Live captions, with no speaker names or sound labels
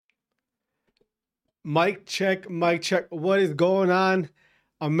Mic check, mic check. What is going on,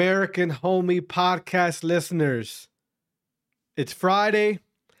 American Homie podcast listeners? It's Friday.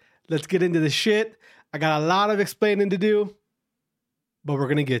 Let's get into the shit. I got a lot of explaining to do, but we're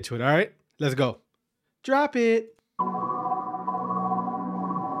going to get to it, all right? Let's go. Drop it.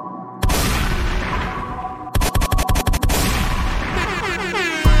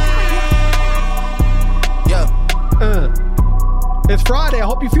 It's Friday. I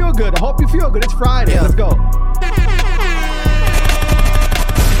hope you feel good. It's Friday. Yeah. Let's go.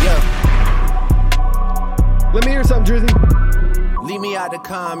 Yeah. Let me hear something, Drizzy. Leave me out the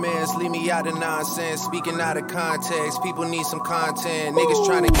comments, leave me out the nonsense. Speaking out of context, people need some content. Niggas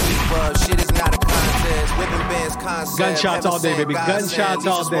trying to keep up, shit is not a contest. Whipping bands concept. Gunshots all day, baby. Gunshots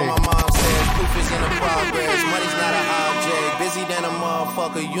all day. My mom says proof is in the progress. Money's not an object. Busy than a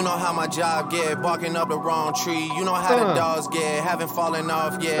motherfucker. You know how my job get. Barking up the wrong tree. You know how the dogs get. Haven't fallen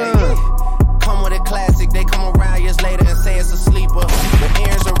off yet. Come with a classic. They come around years later and say it's a sleeper. The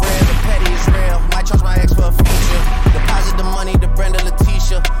ears are rare. The petty is real. Might charge my ex for a feature. Deposit the money to Brenda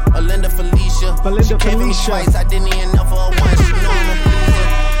Letitia. Or Linda Felicia. She came for me twice. I didn't even know for her once. She know I'm a pleaser.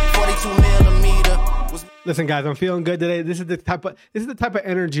 42 millimeter. Listen, guys, I'm feeling good today. This is the type of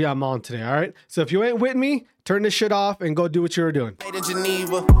energy I'm on today, all right? So if you ain't with me, turn this shit off and go do what you were doing. Made in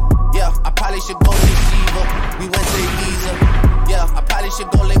Geneva. Yeah, I probably should go to the Shiva. We went to Ibiza. Yeah, I probably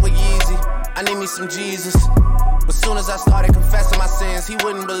should go link with Yeezy. I need me some Jesus. But soon as I started confessing my sins, he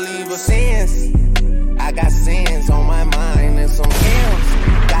wouldn't believe us. Sins. I got sins on my mind and some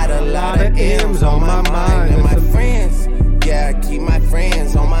M's. Got a lot of M's on my mind and my friends. Yeah, I keep my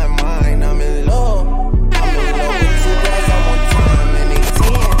friends on my mind. I'm in love. I'm in love with 2 girls at one time and they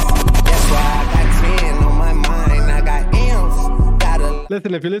tens. That's why I got 10 on my mind. I got M's. Got a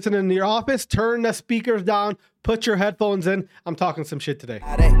Listen, if you're listening in your office, turn the speakers down, put your headphones in. I'm talking some shit today.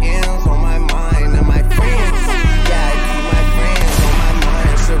 lot of M's on my mind and my friends. Yeah, I keep my friends on my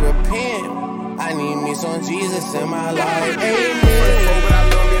mind. Should repent. I need me some Jesus in my life. Amen.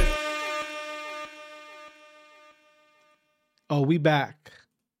 Oh, we back.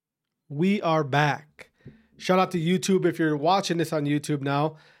 We are back. Shout out to YouTube if you're watching this on YouTube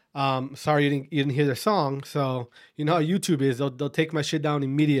now. Sorry you didn't hear the song. So you know how YouTube is. They'll take my shit down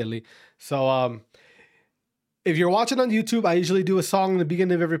immediately. So if you're watching on YouTube, I usually do a song in the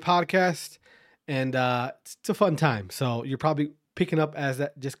beginning of every podcast, and it's a fun time. So you're probably picking up as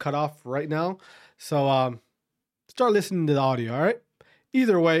that just cut off right now. So start listening to the audio. All right.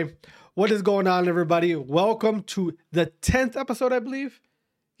 Either way, what is going on, everybody? Welcome to the 10th episode, I believe.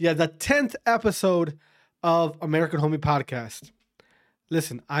 Yeah, the 10th episode of American Homie Podcast.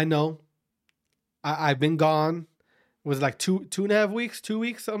 Listen, I know I've been gone. Was it like two and a half weeks, 2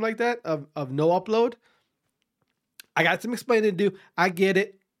 weeks, something like that of no upload. I got some explaining to do. I get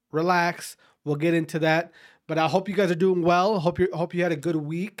it. Relax. We'll get into that. But I hope you guys are doing well. Hope you had a good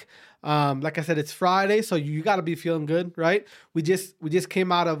week. Like I said, it's Friday, so you got to be feeling good, right? We just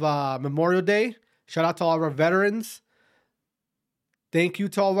came out of Memorial Day. Shout out to all of our veterans. Thank you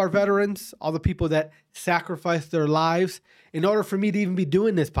to all of our veterans, all the people that sacrificed their lives in order for me to even be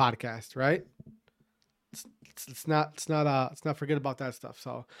doing this podcast, right? Let's not forget about that stuff.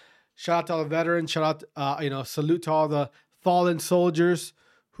 So, shout out to all the veterans. Shout out, salute to all the fallen soldiers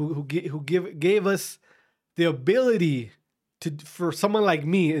who gave us the ability for someone like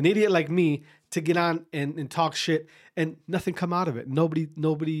me, an idiot like me, to get on and talk shit and nothing come out of it.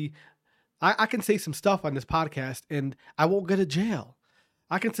 Nobody. I can say some stuff on this podcast and I won't go to jail.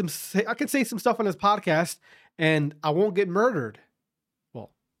 I can say some stuff on this podcast and I won't get murdered.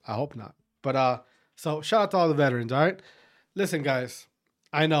 Well, I hope not. But so shout out to all the veterans. All right, listen, guys.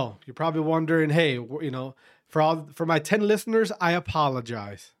 I know you're probably wondering, hey, for my 10 listeners, I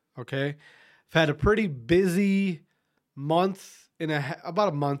apologize. Okay, I've had a pretty busy month about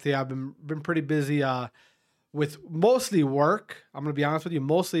a month. Yeah, I've been pretty busy with mostly work. I'm gonna be honest with you.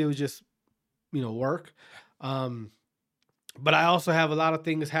 Mostly it was just work. But I also have a lot of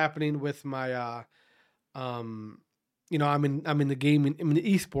things happening with my I'm in the gaming, I'm in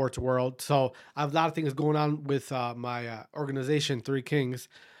the esports world, so I have a lot of things going on with my organization, Three Kings.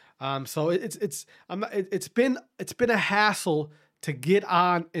 So it's been a hassle to get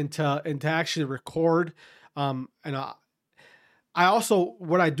on and to actually record. And I also,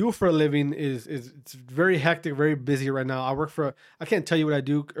 what I do for a living is it's very hectic, very busy right now. I can't tell you what I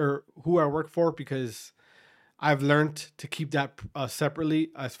do or who I work for because I've learned to keep that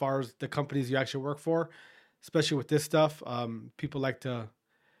separately as far as the companies you actually work for, especially with this stuff. People like to,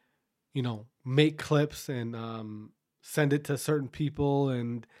 make clips and send it to certain people,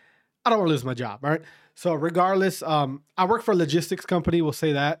 and I don't want to lose my job. All right. So regardless, I work for a logistics company. We'll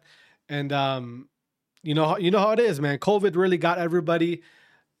say that. And you know how it is, man. COVID really got everybody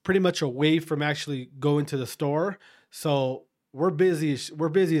pretty much away from actually going to the store. So we're busy. We're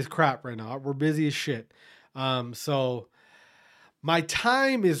busy as crap right now. We're busy as shit. So my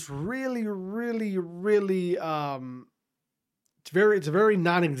time is really, really, really. It's very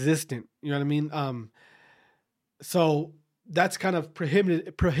non-existent. You know what I mean? So that's kind of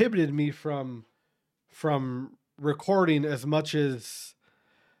prohibited me from recording as much as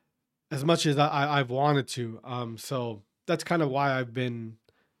I've wanted to. So that's kind of why I've been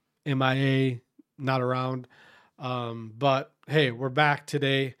MIA, not around. But hey, we're back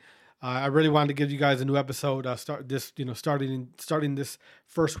today. I really wanted to give you guys a new episode. Starting this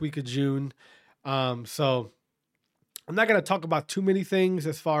first week of June. So I'm not gonna talk about too many things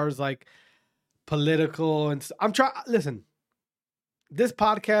as far as like political and listen. This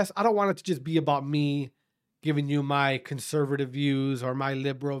podcast, I don't want it to just be about me giving you my conservative views or my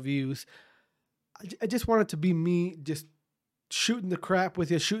liberal views. I just want it to be me just shooting the crap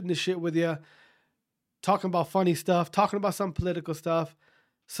with you, shooting the shit with you, talking about funny stuff, talking about some political stuff,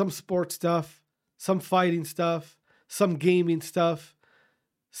 some sports stuff, some fighting stuff, some gaming stuff,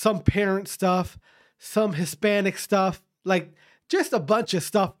 some parent stuff, some Hispanic stuff, like just a bunch of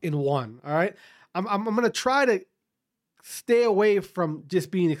stuff in one. All right. I'm going to try to stay away from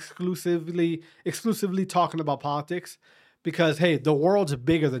just being exclusively talking about politics, because hey, the world's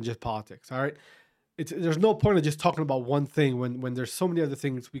bigger than just politics. All right. There's no point of just talking about one thing when there's so many other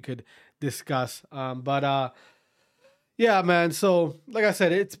things we could discuss. Yeah, man. So like I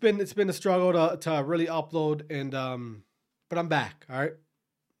said, it's been a struggle to really upload, and but I'm back. All right.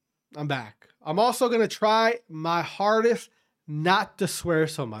 I'm back. I'm also going to try my hardest not to swear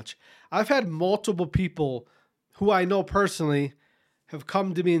so much. I've had multiple people who I know personally have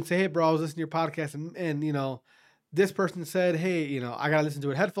come to me and say, hey, bro, I was listening to your podcast, and you know, this person said, hey, you know, I got to listen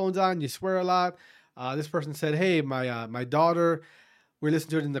to it headphones on. You swear a lot. This person said, hey, my daughter, we're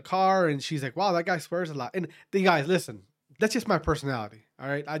listening to it in the car, and she's like, wow, that guy swears a lot. And the guys, listen, that's just my personality. All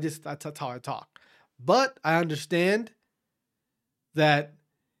right. That's how I talk. But I understand that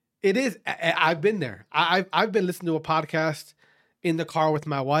it is. I've been there. I've been listening to a podcast in the car with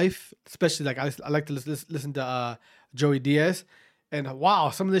my wife, especially like I like to listen to Joey Diaz, and wow,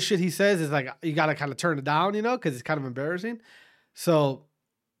 some of the shit he says is like you got to kind of turn it down, you know, because it's kind of embarrassing. So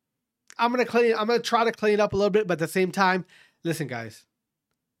I'm gonna try to clean it up a little bit, but at the same time, listen, guys,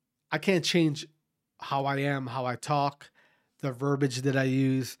 I can't change how I am, how I talk, the verbiage that I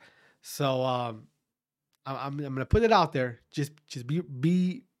use. So I'm gonna put it out there. Just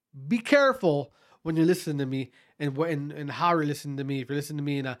be careful when you're listening to me, and how you're listening to me. If you're listening to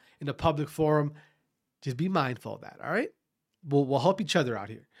me in a public forum, just be mindful of that. All right, we'll help each other out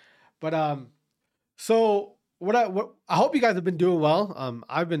here. But so what I hope you guys have been doing well.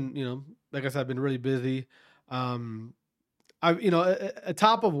 I've been, you know, like I said, I've been really busy. You know, at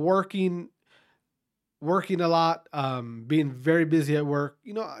top of working a lot, being very busy at work.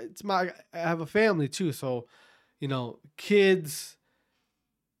 You know, I have a family too, so you know, kids.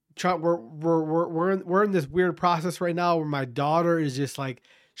 We're in this weird process right now where my daughter is just like,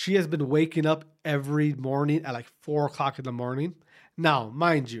 she has been waking up every morning at like 4:00 in the morning. Now,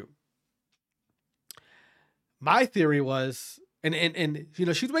 mind you, my theory was, and you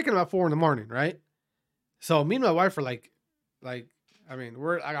know, she's waking up at 4 in the morning, right? So me and my wife are like, I mean,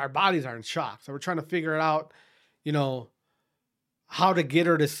 our bodies are in shock. So we're trying to figure it out, you know, how to get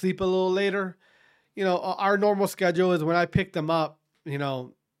her to sleep a little later. You know, our normal schedule is when I pick them up, you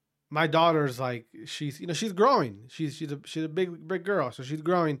know, my daughter's like, she's growing. She's a big girl. So she's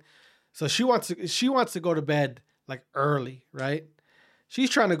growing. So she wants to go to bed like early, right? She's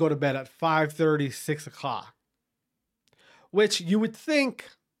trying to go to bed at 5:30, 6 o'clock, which you would think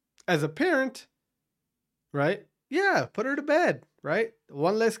as a parent, right? Yeah, put her to bed, right?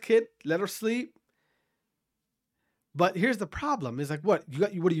 One less kid, let her sleep. But here's the problem: is like, what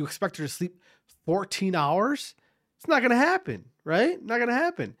do you expect her to sleep 14 hours? It's not gonna happen, right? Not gonna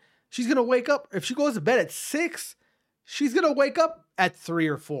happen. She's gonna wake up if she goes to bed at 6. She's gonna wake up at 3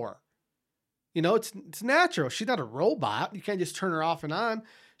 or 4. You know, it's natural. She's not a robot. You can't just turn her off and on.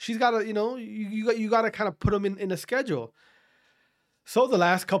 She's got to, you know, you got to kind of put them in a schedule. So the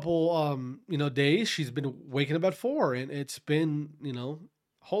last couple, you know, days, she's been waking up at 4, and it's been, you know,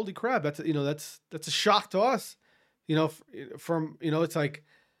 holy crap. That's a shock to us, you know, from, you know, it's like,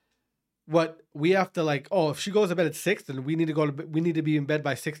 what we have to like, oh, if she goes to bed at 6, then we need to be in bed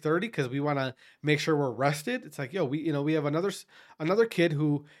by 6:30 because we want to make sure we're rested. It's like, yo, we have another kid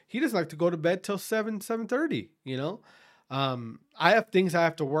who he doesn't like to go to bed till 7:30, you know. I have things I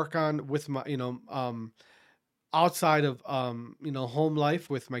have to work on with my, you know, outside of, you know, home life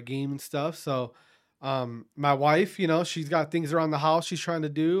with my game and stuff. So My wife, she's got things around the house she's trying to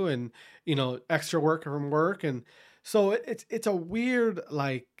do, and extra work from work, and so it's a weird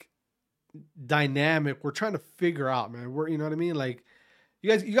like dynamic we're trying to figure out, man. We're, you know what I mean? Like you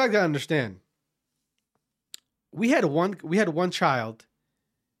guys gotta understand. We had one child,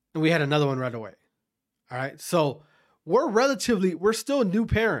 and we had another one right away. All right, so we're still new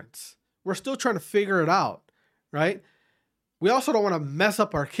parents. We're still trying to figure it out, right? We also don't want to mess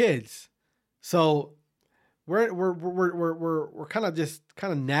up our kids, so we're kind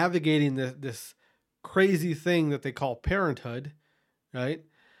of navigating this crazy thing that they call parenthood, right?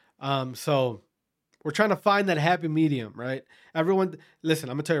 So we're trying to find that happy medium, right? Everyone, listen,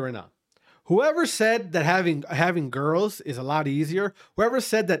 I'm gonna tell you right now. Whoever said that having girls is a lot easier, whoever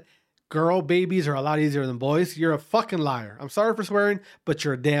said that girl babies are a lot easier than boys, you're a fucking liar. I'm sorry for swearing, but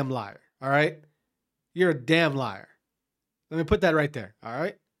you're a damn liar. All right? You're a damn liar. Let me put that right there. All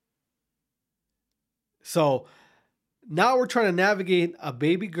right? So now we're trying to navigate a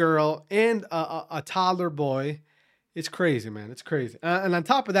baby girl and a toddler boy. It's crazy, man. It's crazy. And on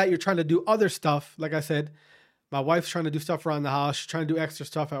top of that, you're trying to do other stuff. Like I said, my wife's trying to do stuff around the house. She's trying to do extra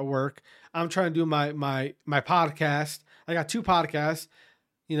stuff at work. I'm trying to do my podcast. I got 2 podcasts.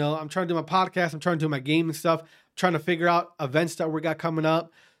 I'm trying to do my podcast. I'm trying to do my gaming stuff. I'm trying to figure out events that we got coming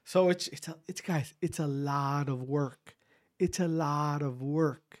up. So it's guys, it's a lot of work. It's a lot of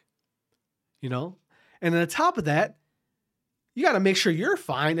work, And on top of that, you got to make sure you're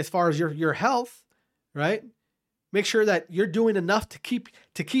fine as far as your health, right? Make sure that you're doing enough to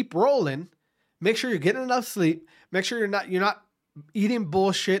keep rolling. Make sure you're getting enough sleep. Make sure you're not eating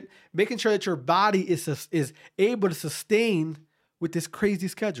bullshit. Making sure that your body is able to sustain with this crazy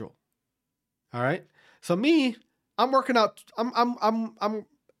schedule. All right. So me, I'm working out.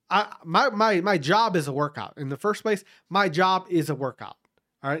 My job is a workout. In the first place, my job is a workout.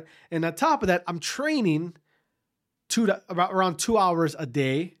 All right. And on top of that, I'm training around 2 hours a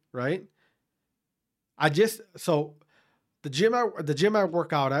day. Right. So the gym I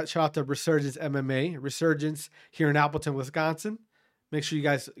work out at, shout out to Resurgence MMA, Resurgence here in Appleton, Wisconsin. Make sure you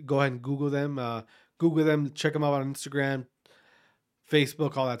guys go ahead and Google them, check them out on Instagram,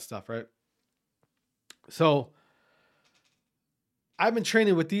 Facebook, all that stuff, right? So I've been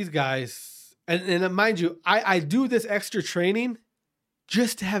training with these guys, and mind you, I do this extra training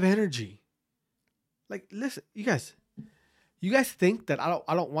just to have energy. Like, listen, you guys think that I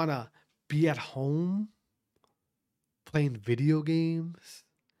don't want to be at home playing video games,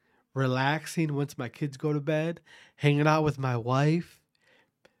 relaxing once my kids go to bed, hanging out with my wife,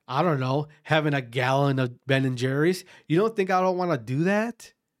 I don't know, having a gallon of Ben and Jerry's. You don't think I don't want to do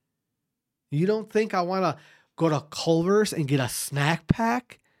that? You don't think I want to go to Culver's and get a snack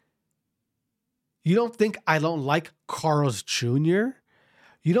pack? You don't think I don't like Carl's Jr.?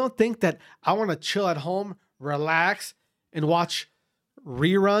 You don't think that I want to chill at home, relax, and watch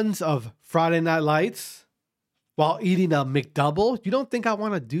reruns of Friday Night Lights while eating a McDouble? You don't think I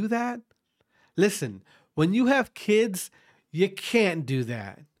want to do that? Listen, when you have kids, you can't do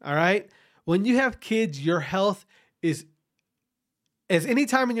that. All right? When you have kids, your health is, as any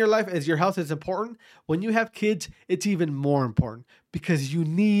time in your life as your health is important, when you have kids, it's even more important because you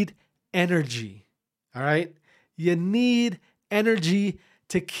need energy. All right? You need energy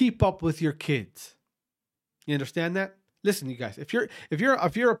to keep up with your kids. You understand that? Listen, you guys, if you're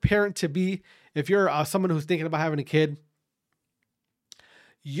a parent to be, if you're someone who's thinking about having a kid,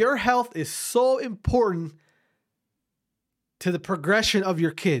 your health is so important to the progression of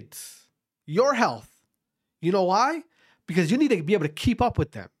your kids. Your health. You know why? Because you need to be able to keep up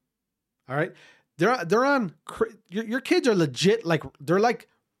with them. All right? They're on, your kids are legit, like, they're like,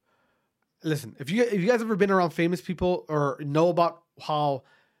 listen, if you guys ever been around famous people or know about how,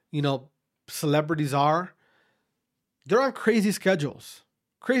 celebrities are, they're on crazy schedules.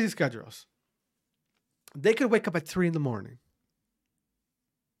 Crazy schedules. They could wake up at 3 a.m.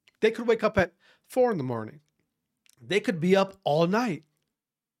 They could wake up at 4 a.m. They could be up all night.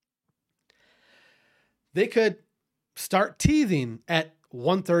 They could start teething at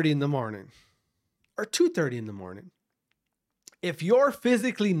 1:30 in the morning or 2:30 in the morning. If you're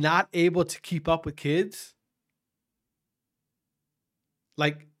physically not able to keep up with kids,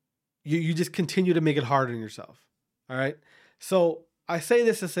 like you just continue to make it hard on yourself. All right. So I say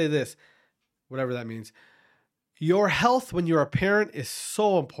this to say this, whatever that means. Your health when you're a parent is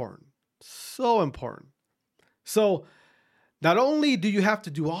so important. So important. So not only do you have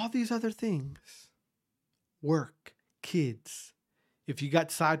to do all these other things, work, kids, if you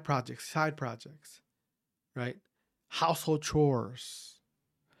got side projects, right? Household chores.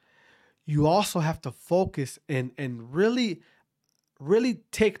 You also have to focus and really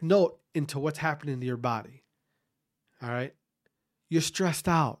take note into what's happening to your body. All right. You're stressed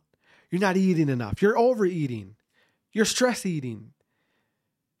out. You're not eating enough. You're overeating. You're stress eating.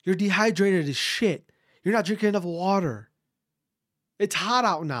 You're dehydrated as shit. You're not drinking enough water. It's hot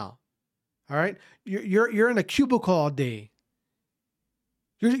out now. All right. You're in a cubicle all day.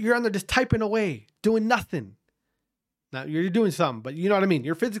 You're on there just typing away, doing nothing. Now you're doing something, but you know what I mean?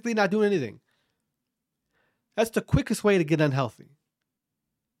 You're physically not doing anything. That's the quickest way to get unhealthy.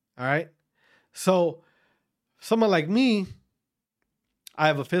 All right. So someone like me, I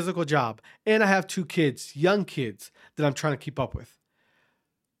have a physical job and I have 2 kids, young kids that I'm trying to keep up with.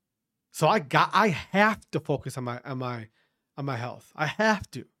 So I have to focus on my health. I have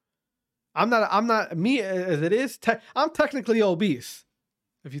to. I'm not me as it is. I'm technically obese.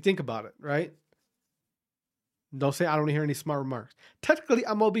 If you think about it, right? Don't say I don't hear any smart remarks. Technically,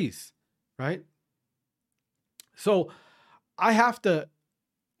 I'm obese, right? So I have to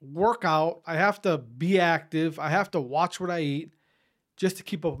work out. I have to be active. I have to watch what I eat just to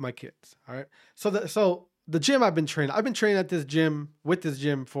keep up with my kids. All right. So the gym I've been training at this gym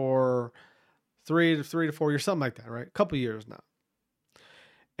for 3 to 4 years, something like that, right? A couple years now.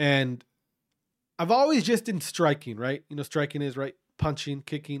 And I've always just been striking, right? You know, striking is right, punching,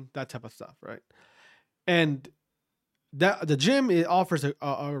 kicking, that type of stuff, right? And that the gym, it offers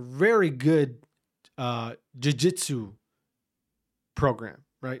a very good jiu-jitsu program,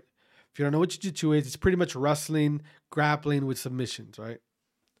 right? If you don't know what jiu-jitsu is, it's pretty much wrestling, grappling with submissions, right?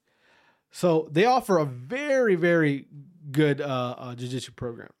 So they offer a very, very good jiu-jitsu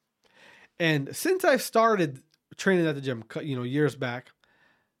program. And since I've started training at the gym, you know, years back,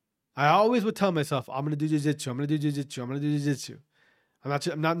 I always would tell myself, I'm going to do jiu-jitsu. I'm going to do jiu-jitsu. I'm going to do jiu-jitsu.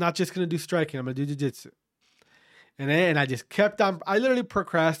 I'm not just going to do striking. I'm going to do jiu-jitsu. And I just kept on, I literally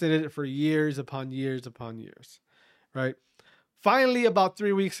procrastinated it for years upon years upon years, right? Finally, about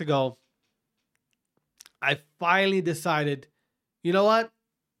 3 weeks ago, I finally decided, you know what?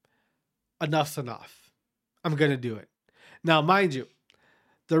 Enough's enough. I'm going to do it. Now, mind you,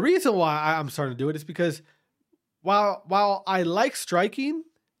 the reason why I'm starting to do it is because while I like striking,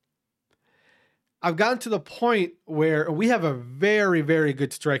 I've gotten to the point where we have a very, very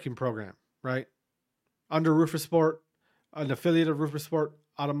good striking program, right? Under Roufusport, an affiliate of Roufusport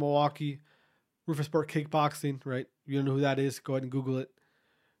out of Milwaukee, Roufusport Kickboxing, right? You don't know who that is, go ahead and Google it.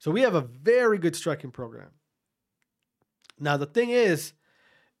 So we have a very good striking program. Now, the thing is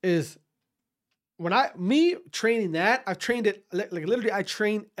when me training that, I've trained it, like literally I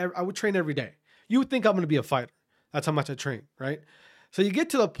would train every day. You would think I'm going to be a fighter. That's how much I train, right? So you get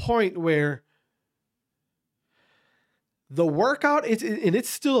to the point where the workout, it's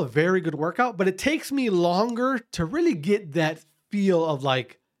still a very good workout, but it takes me longer to really get that feel of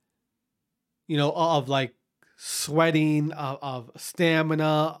like, you know, of like sweating, of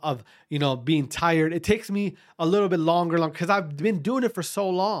stamina, of, you know, being tired. It takes me a little bit longer because I've been doing it for so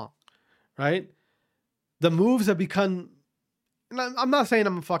long, right? The moves have become, and I'm not saying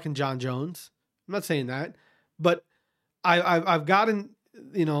I'm a fucking John Jones. I'm not saying that, but I've gotten,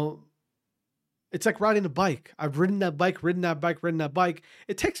 you know, it's like riding a bike. I've ridden that bike.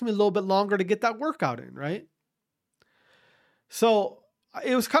 It takes me a little bit longer to get that workout in, right? So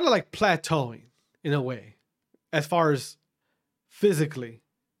it was kind of like plateauing in a way, as far as physically,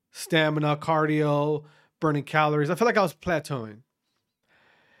 stamina, cardio, burning calories. I felt like I was plateauing.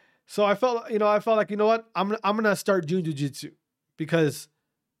 So I felt like, you know what? I'm gonna start doing jiu-jitsu because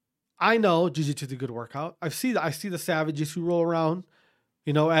I know jiu-jitsu is a good workout. I see the savages who roll around.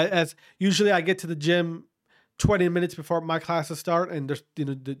 You know, as usually I get to the gym 20 minutes before my classes start, and there's, you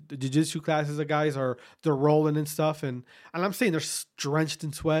know, the jiu-jitsu classes, the guys they're rolling and stuff, and I'm saying they're drenched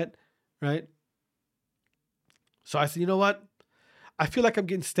in sweat, right? So I said, you know what? I feel like I'm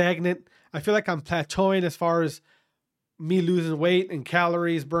getting stagnant. I feel like I'm plateauing as far as me losing weight and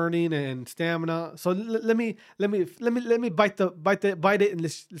calories burning and stamina. So let me bite it and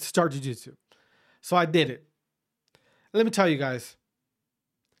let's start jiu-jitsu. So I did it. Let me tell you guys.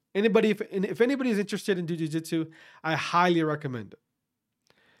 If anybody's interested in jiu-jitsu, I highly recommend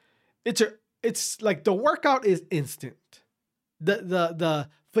it. It's like the workout is instant. The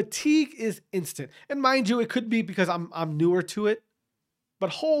fatigue is instant. And mind you, it could be because I'm newer to it, but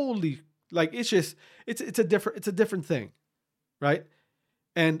holy, like it's a different thing, right?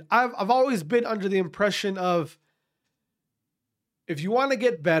 And I've always been under the impression of, if you want to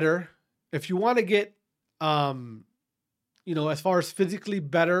get better, if you want to get you know, as far as physically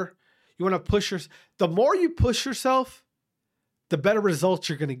better, you want to push yourself. The more you push yourself, the better results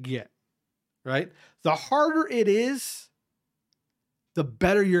you're going to get, right? The harder it is, the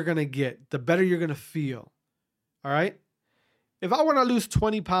better you're going to get, the better you're going to feel, all right? if I want to lose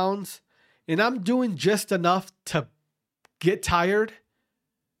 20 pounds and I'm doing just enough to get tired,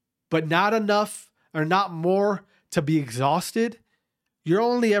 but not enough or not more to be exhausted, you're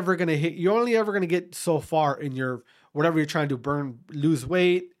only ever going to get so far in your, whatever you're trying to do, lose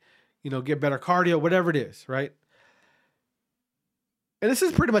weight, get better cardio, whatever it is, right? And this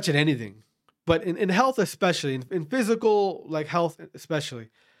is pretty much in anything, but in health, especially in physical, like health, especially,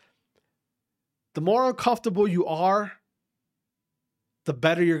 the more uncomfortable you are, the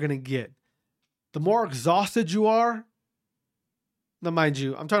better you're going to get. The more exhausted you are, now mind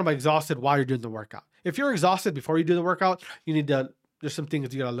you, I'm talking about exhausted while you're doing the workout. If you're exhausted before you do the workout, there's some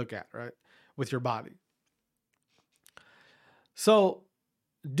things you got to look at, right? With your body. So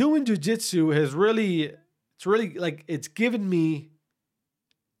doing jujitsu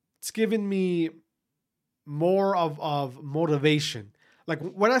it's given me more of motivation. Like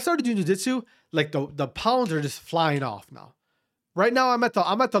when I started doing jujitsu, like the pounds are just flying off now. Right now I'm at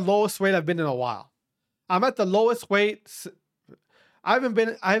the lowest weight I've been in a while. I'm at the lowest weight. I haven't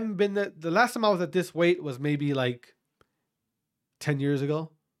been the last time I was at this weight was maybe like 10 years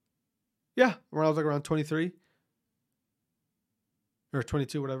ago. Yeah, when I was like around 23 or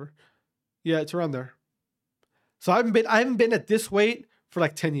 22, whatever. Yeah, it's around there. So I haven't been at this weight for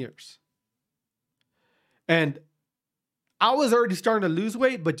like 10 years. And I was already starting to lose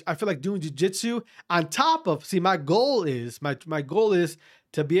weight, but I feel like doing jiu-jitsu on top of, my goal is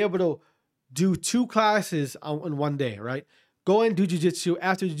to be able to do 2 classes in one day, right? Go and do jiu-jitsu,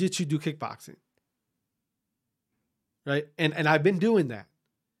 after jiu-jitsu, do kickboxing. Right? And I've been doing that.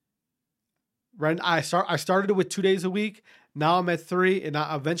 Right? I started it with 2 days a week. Now I'm at 3, and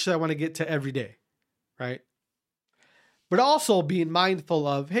eventually I want to get to every day. Right? But also being mindful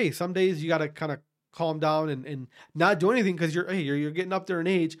of, hey, some days you got to kind of calm down and not do anything because you're getting up there in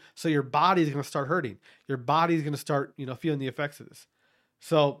age, so your body is going to start hurting. Your body is going to start, feeling the effects of this.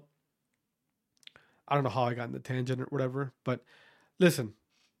 So I don't know how I got in the tangent or whatever, but listen,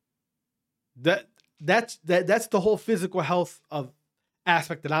 that's the whole physical health of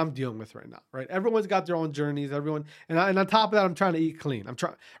aspect that I'm dealing with right now, right? Everyone's got their own journeys, and on top of that, I'm trying to eat clean.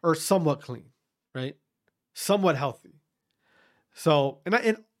 Or somewhat clean, right? Somewhat healthy. So,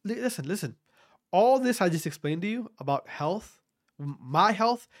 and listen, all this I just explained to you about health, my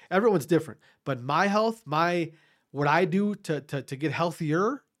health, everyone's different, but my health, what I do to get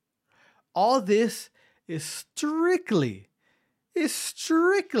healthier, all this is strictly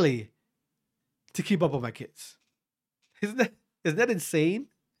to keep up with my kids. Isn't that insane?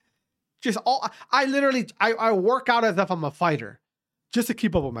 I work out as if I'm a fighter just to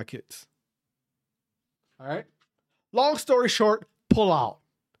keep up with my kids. All right. Long story short, pull out.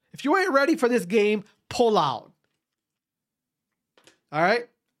 If you ain't ready for this game, pull out. All right.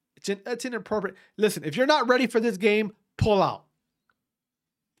 It's inappropriate. Listen, if you're not ready for this game, pull out.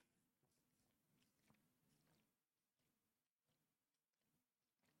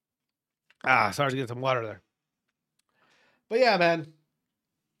 Sorry to get some water there. But yeah, man.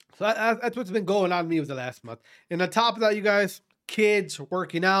 So that's what's been going on with me with the last month. And on top of that, you guys, kids,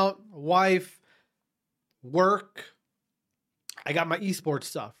 working out, wife, work. I got my esports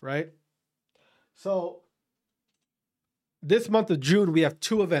stuff, right? So this month of June, we have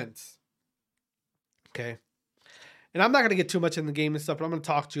 2 events. Okay. And I'm not going to get too much in the game and stuff, but I'm going to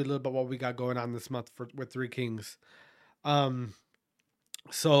talk to you a little bit about what we got going on this month with Three Kings.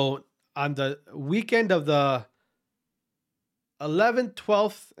 So on the weekend of the 11th,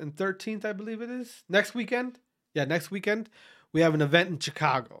 12th, and 13th, I believe it is. Next weekend, we have an event in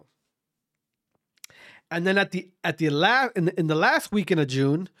Chicago. And then in the last weekend of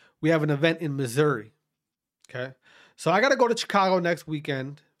June, we have an event in Missouri. Okay. So I got to go to Chicago next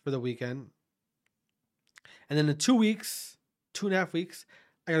weekend for the weekend. And then in 2.5 weeks,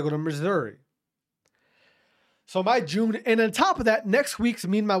 I got to go to Missouri. So my June, and on top of that, next week's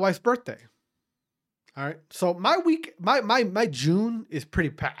me and my wife's birthday. All right. So my June is pretty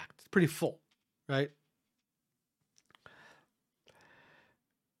packed. It's pretty full, right?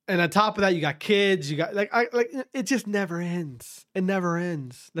 And on top of that, you got kids. You got it just never ends. It never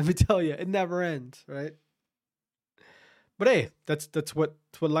ends. Let me tell you, it never ends, right? But hey, that's what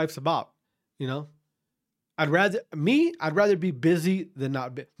life's about, I'd rather be busy than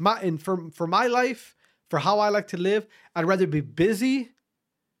not be. For my life, for how I like to live, I'd rather be busy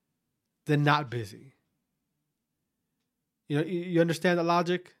than not busy. You understand the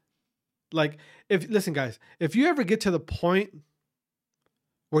logic? Listen, guys, if you ever get to the point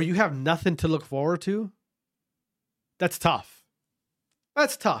where you have nothing to look forward to, that's tough.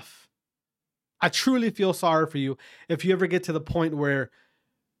 That's tough. I truly feel sorry for you if you ever get to the point where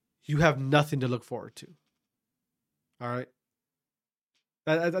you have nothing to look forward to. All right?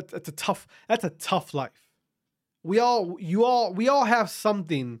 That's a tough life. We all have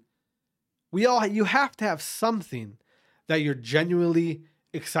something. You have to have something that you're genuinely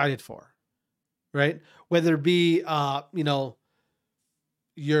excited for, right? Whether it be, whether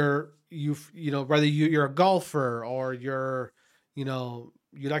you're a golfer or you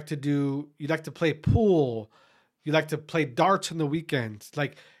like to play pool, you like to play darts on the weekends.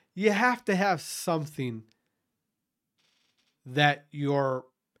 Like, you have to have something that you're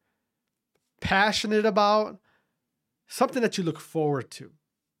passionate about, something that you look forward to.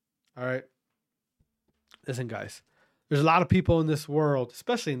 All right. Listen, guys, there's a lot of people in this world,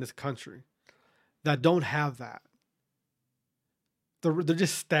 especially in this country, that don't have that. They're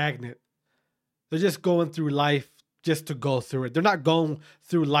just stagnant. They're just going through life just to go through it. They're not going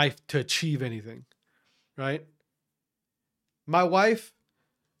through life to achieve anything, right? My wife,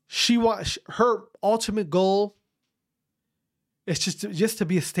 her ultimate goal is just to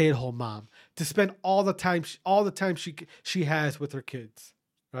be a stay-at-home mom, to spend all the time she has with her kids,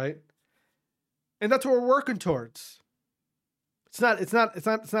 right? And that's what we're working towards. It's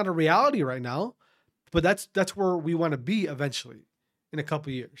not a reality right now, but that's where we want to be eventually in a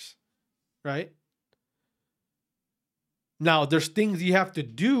couple years, right? Now, there's things you have to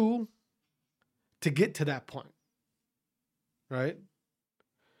do to get to that point, right?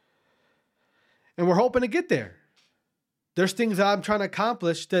 And we're hoping to get there. There's things that I'm trying to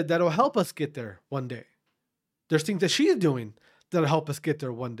accomplish that'll help us get there one day. There's things that she's doing that'll help us get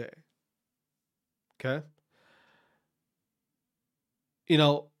there one day. Okay?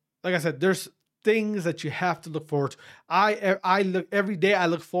 Like I said, there's things that you have to look forward to. I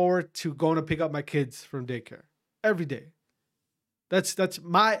look forward to going to pick up my kids from daycare every day. That's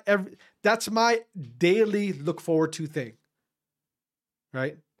my daily look forward to thing.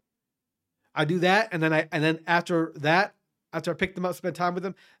 Right? I do that, and then after I pick them up, spend time with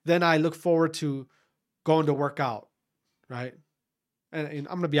them, then I look forward to going to work out. Right? And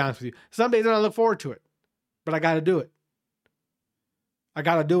I'm gonna be honest with you. Some days I don't look forward to it, but I got to do it. I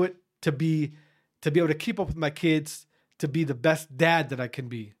got to do it to be able to keep up with my kids, to be the best dad that I can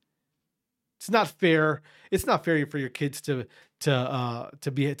be. It's not fair. It's not fair for your kids to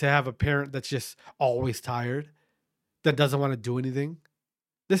have a parent that's just always tired, that doesn't want to do anything.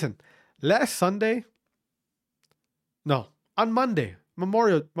 Listen, on Monday,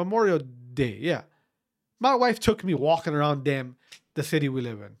 Memorial Day, yeah, my wife took me walking around the city we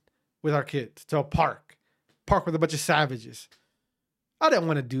live in with our kids to a park with a bunch of savages. I didn't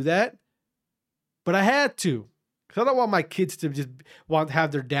want to do that, but I had to, because I don't want my kids to just want to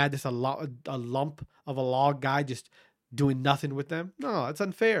have their dad just a lump of a log guy just doing nothing with them. No, it's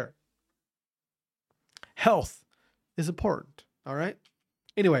unfair. Health is important, all right?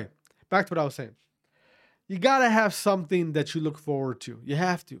 Anyway, back to what I was saying. You got to have something that you look forward to. You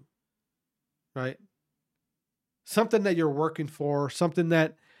have to, right? Something that you're working for, something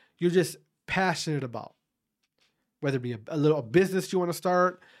that you're just passionate about. Whether it be a business you want to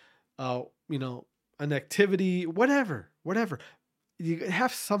start, an activity, whatever. You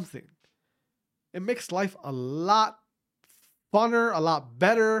have something. It makes life a lot funner, a lot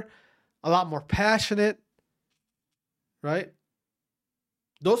better, a lot more passionate, right?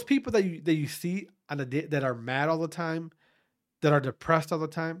 Those people that you see on a day that are mad all the time, that are depressed all the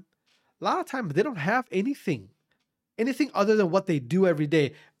time, a lot of times they don't have anything other than what they do every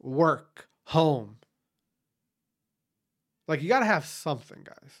day: work, home. Like, you got to have something,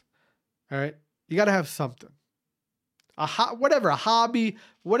 guys. All right? You got to have something. A hobby,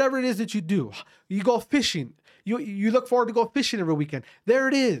 whatever it is that you do. You go fishing. You look forward to go fishing every weekend. There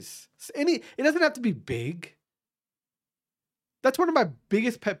it is. It doesn't have to be big. That's one of my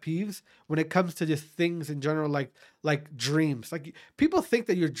biggest pet peeves when it comes to just things in general, like dreams. Like, people think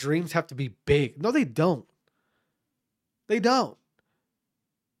that your dreams have to be big. No, they don't. They don't.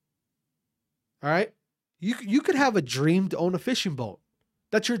 All right? You could have a dream to own a fishing boat.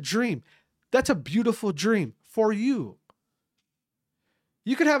 That's your dream. That's a beautiful dream for you.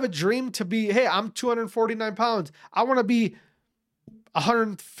 You could have a dream to be, hey, I'm 249 pounds. I want to be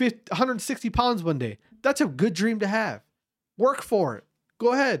 160 pounds one day. That's a good dream to have. Work for it.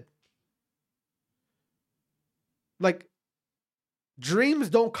 Go ahead. Like, dreams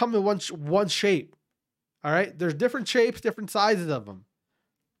don't come in one shape. All right? There's different shapes, different sizes of them.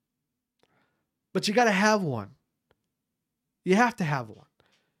 But you got to have one. You have to have one.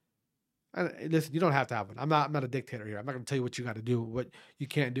 And listen, you don't have to have one. I'm not a dictator here. I'm not going to tell you what you got to do, what you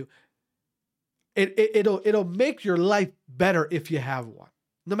can't do. It'll make your life better if you have one.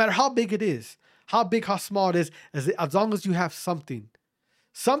 No matter how big it is, how small it is, as long as you have something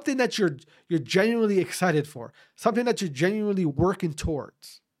something that you're genuinely excited for, something that you're genuinely working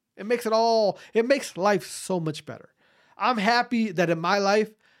towards. It makes life so much better. I'm happy that in my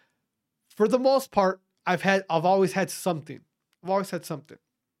life, for the most part, I've always had something. I've always had something.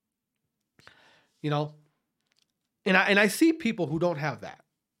 You know? And I see people who don't have that.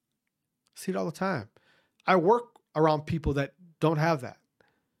 I see it all the time. I work around people that don't have that.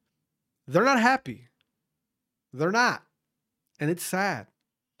 They're not happy. They're not. And it's sad.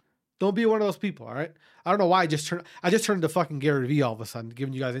 Don't be one of those people, all right? I don't know why I just turned into fucking Gary Vee all of a sudden,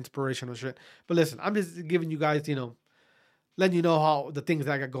 giving you guys inspirational shit. But listen, I'm just giving you guys, letting you know how the things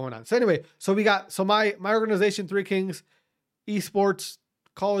that I got going on. So anyway, my organization, Three Kings, esports,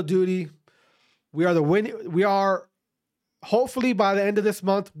 Call of Duty. We are hopefully by the end of this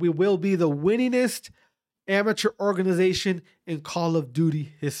month, we will be the winningest amateur organization in Call of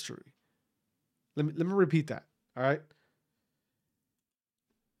Duty history. Let me repeat that. All right.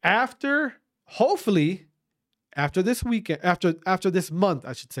 Hopefully after this weekend, after this month,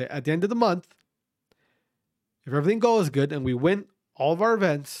 I should say, at the end of the month, if everything goes good and we win all of our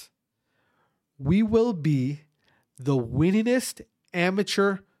events, we will be the winningest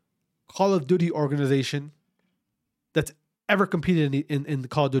amateur Call of Duty organization that's ever competed in the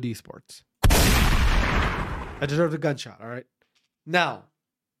Call of Duty esports. I deserve a gunshot, all right? Now,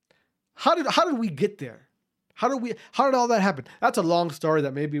 how did we get there? How did all that happen? That's a long story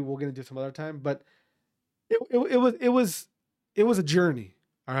that maybe we'll get into some other time, but it was a journey,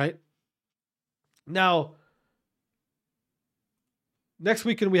 all right? Now, next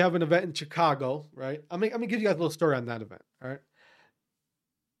weekend we have an event in Chicago, right? I'm gonna give you guys a little story on that event, all right?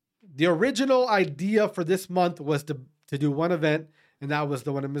 The original idea for this month was to do one event, and that was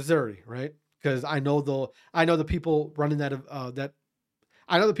the one in Missouri, right? Because I know the people running that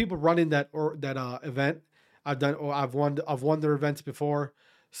event. I've won their events before.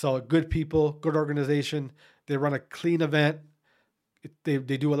 So good people, good organization. They run a clean event. They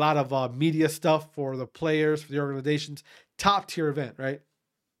do a lot of media stuff for the players, for the organizations. Top tier event, right?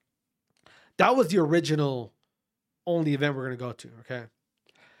 That was the original only event we're gonna go to. Okay.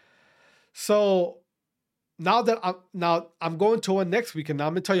 So now I'm going to one next week, and now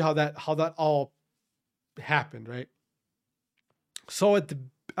I'm gonna tell you how that all happened, right? So at the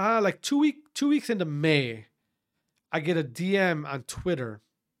like 2 weeks into May, I get a DM on Twitter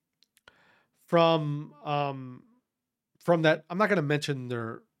from that. I'm not gonna mention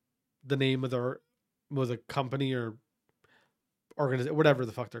the name of the company or organization, whatever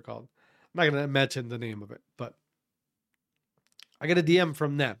the fuck they're called. I'm not gonna mention the name of it, but I get a DM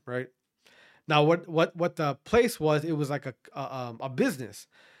from them, right? Now, what the place was, it was like a business,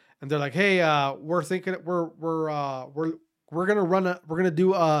 and they're like, "Hey, we're thinking we're gonna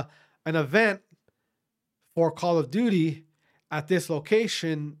do an event for Call of Duty at this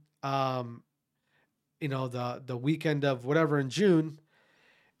location, the weekend of whatever in June,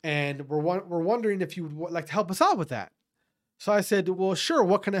 and we're wondering if you would like to help us out with that." So I said, "Well, sure.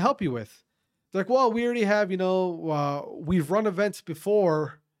 What can I help you with?" They're like, "Well, we already have, we've run events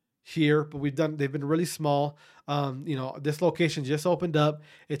before here, but they've been really small. This location just opened up.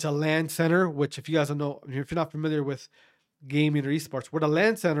 It's a LAN center, which if you guys don't know, if you're not familiar with gaming or esports, what a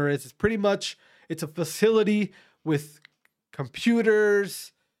LAN center is, it's pretty much, it's a facility with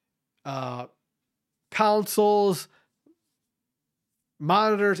computers, consoles,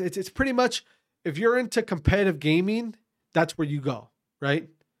 monitors. It's pretty much, if you're into competitive gaming, that's where you go, right?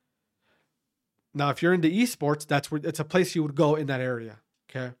 Now, if you're into esports, it's a place you would go in that area.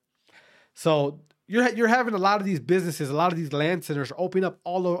 Okay. So you're having a lot of these businesses, a lot of these LAN centers are opening up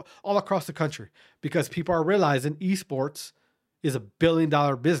all across the country because people are realizing esports is $1 billion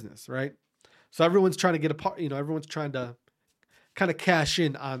business, right? So everyone's trying to get a part, everyone's trying to kind of cash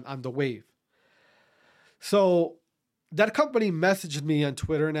in on the wave. So that company messaged me on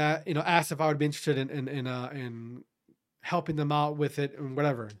Twitter and asked if I would be interested in helping them out with it and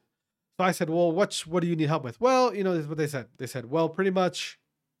whatever. So I said, "Well, what do you need help with?" Well, this is what they said. They said, "Well, pretty much,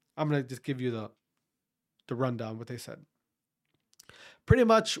 I'm going to just give you the rundown," what they said. Pretty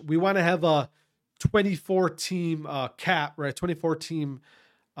much, we want to have a 24 team cap, right? 24 team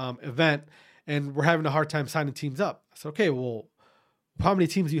event, and we're having a hard time signing teams up. I said, "Okay, well, how many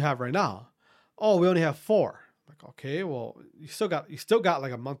teams do you have right now?" "Oh, we only have 4. I'm like, "Okay, well, you still got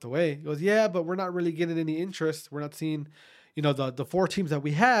like a month away." He goes, "Yeah, but we're not really getting any interest. We're not seeing, the 4 teams that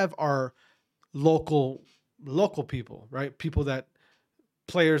we have are local people, right?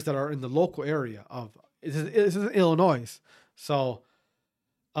 Players that are in the local area of this is Illinois." So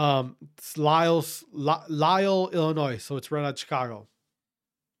it's Lisle, Illinois. So it's right out of Chicago.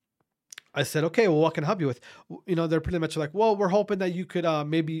 I said, okay, well, what can I help you with? They're pretty much like, well, we're hoping that you could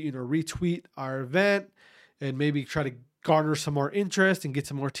maybe, retweet our event and maybe try to garner some more interest and get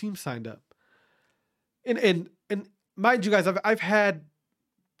some more teams signed up. And mind you guys, I've had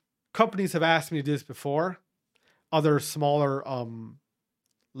companies have asked me to do this before, other smaller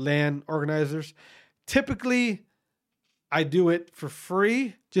LAN organizers. Typically, I do it for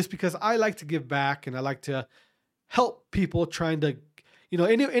free just because I like to give back and I like to help people trying to,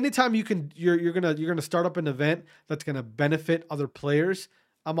 anytime you're gonna start up an event that's gonna benefit other players,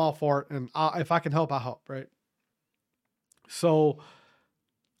 I'm all for it. And if I can help, I'll help, right? So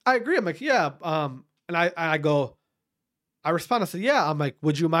I agree. I'm like, yeah. And I respond. I said, yeah. I'm like,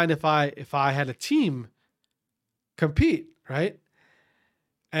 would you mind if I had a team compete, right?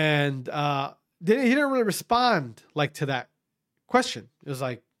 And he didn't really respond to that question. It was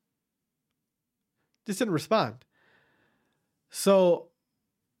like, just didn't respond. So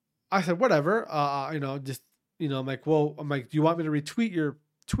I said, whatever. I'm like, do you want me to retweet your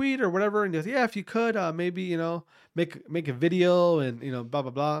tweet or whatever? And he goes, yeah, if you could, maybe, make a video and, blah,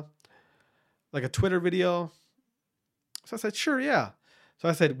 blah, blah. Like a Twitter video. So I said, sure, yeah. So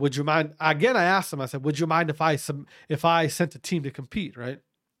I said, would you mind? Again, I asked him, I said, would you mind if I sent a team to compete, right?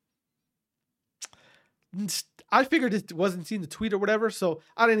 I figured it wasn't seeing the tweet or whatever, so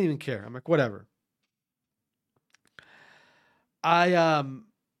I didn't even care. I'm like, whatever. I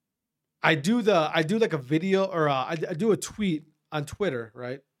do like a video or I do a tweet on Twitter,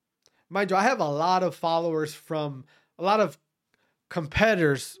 right? Mind you, I have a lot of followers from a lot of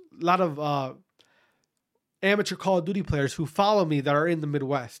competitors, a lot of amateur Call of Duty players who follow me that are in the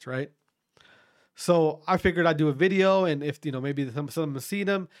Midwest, right? So I figured I'd do a video, and if maybe some of them have seen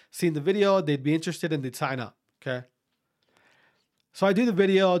the video, they'd be interested and they'd sign up. Okay. So I do the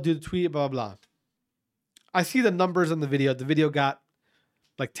video, do the tweet, blah, blah, blah. I see the numbers on the video. The video got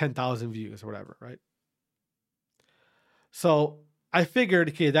like 10,000 views or whatever, right? So I figured,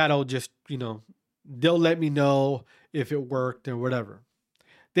 okay, that'll just, they'll let me know if it worked or whatever.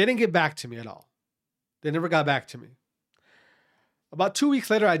 They didn't get back to me at all. They never got back to me. About 2 weeks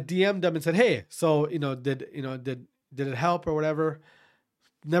later, I DM'd them and said, hey, so, did it help or whatever?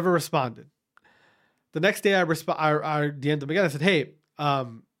 Never responded. The next day I DM'd them again. I said, hey,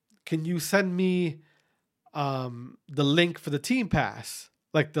 can you send me the link for the team pass?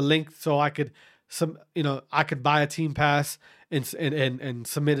 Like the link so I could I could buy a team pass and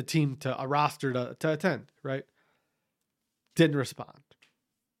submit a team to a roster to attend, right? Didn't respond.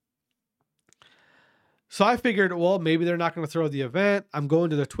 So I figured, well, maybe they're not going to throw the event. I'm going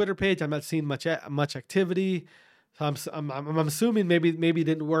to their Twitter page. I'm not seeing much activity. So I'm assuming maybe it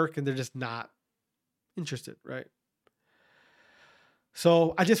didn't work and they're just not interested, right?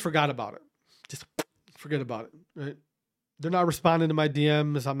 So I just forgot about it. Just forget about it, right? They're not responding to my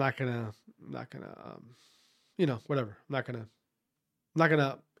DMs. I'm not gonna, whatever. I'm not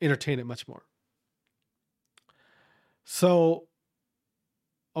gonna entertain it much more. So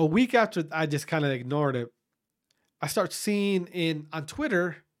a week after I just kind of ignored it, I start seeing on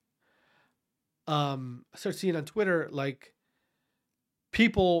Twitter like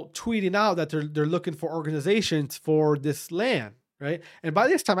people tweeting out that they're looking for organizations for this LAN, right? And by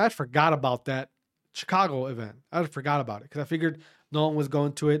this time I forgot about that Chicago event. I forgot about it because I figured no one was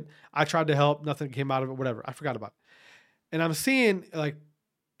going to it. I tried to help, nothing came out of it, whatever. I forgot about it. And I'm seeing like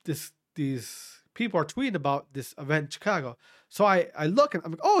these people are tweeting about this event in Chicago. So I look and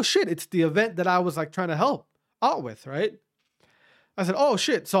I'm like, oh shit, it's the event that I was like trying to help out with, right? I said, oh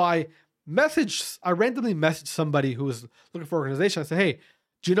shit. So I randomly messaged somebody who was looking for organization. I said, hey,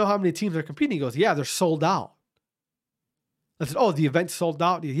 do you know how many teams are competing? He goes, yeah, they're sold out. I said, oh, the event's sold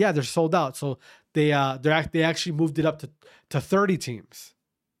out? Yeah, they're sold out. So they actually moved it up to 30 teams.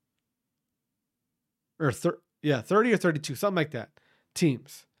 Or 30 or 32, something like that.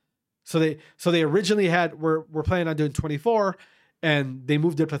 Teams. So they originally were planning on doing 24 and they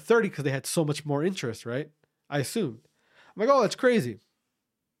moved it up to 30 because they had so much more interest, right? I assumed. I'm like, oh, that's crazy.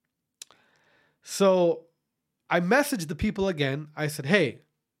 So I messaged the people again. I said, hey,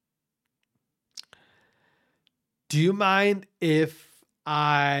 do you mind if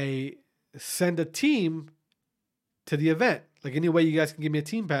I send a team to the event? Like any way you guys can give me a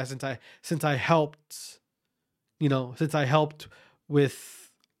team pass since I helped with,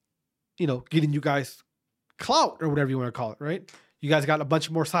 getting you guys clout or whatever you want to call it, right? You guys got a bunch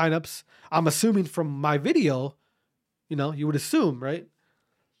more signups. I'm assuming from my video, you would assume, right?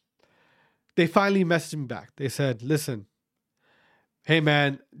 They finally messaged me back. They said, listen, hey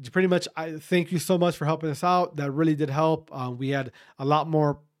man, pretty much, I thank you so much for helping us out. That really did help. We had a lot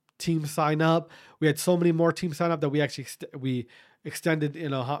more teams sign up. We had so many more teams sign up that we actually extended,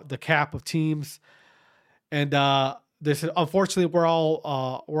 the cap of teams. And they said, unfortunately, we're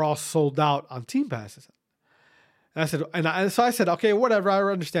all sold out on team passes. And I said, so I said, okay, whatever, I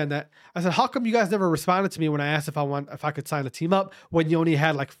understand that. I said, how come you guys never responded to me when I asked if I could sign a team up when you only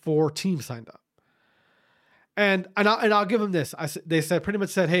had like 4 teams signed up? And I'll give them this. They pretty much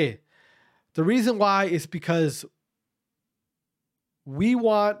said, hey, the reason why is because we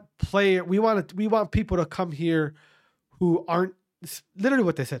want people to come here who aren't, literally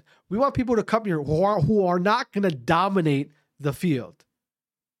what they said. We want people to come here who are not going to dominate the field.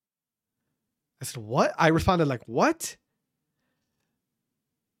 I said, what? I responded like, what?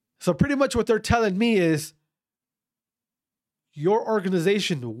 So pretty much what they're telling me is your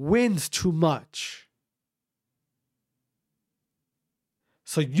organization wins too much.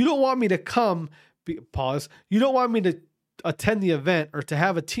 So you don't want me to come, pause. You don't want me to attend the event or to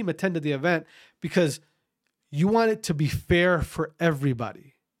have a team attend to the event because you want it to be fair for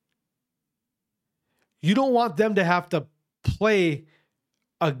everybody. You don't want them to have to play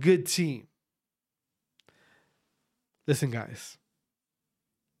a good team. Listen, guys.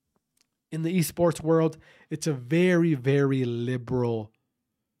 In the esports world, it's a very, very liberal,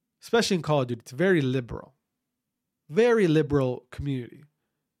 especially in Call of Duty, it's very liberal community,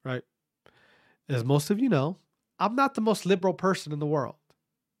 right? As most of you know, I'm not the most liberal person in the world.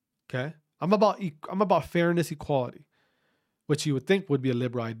 Okay? I'm about fairness, equality, which you would think would be a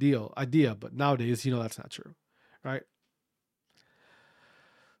liberal idea, but nowadays, that's not true, right?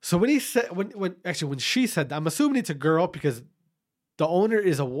 So when she said that, I'm assuming it's a girl because the owner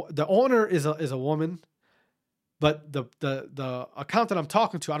is a woman, but the account that I'm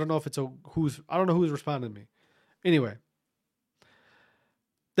talking to, I don't know if I don't know who's responding to me. Anyway,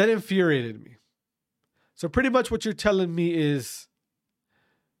 that infuriated me. So pretty much what you're telling me is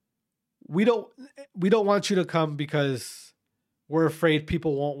we don't want you to come because we're afraid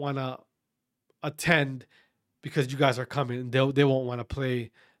people won't want to attend because you guys are coming and they won't want to play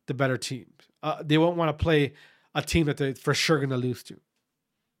the better teams. They won't want to play a team that they're for sure going to lose to.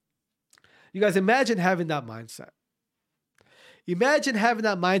 You guys imagine having that mindset. Imagine having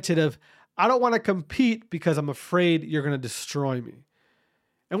that mindset of, I don't want to compete because I'm afraid you're going to destroy me.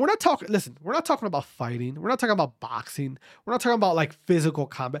 And we're not talking about fighting. We're not talking about boxing. We're not talking about like physical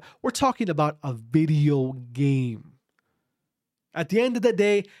combat. We're talking about a video game. At the end of the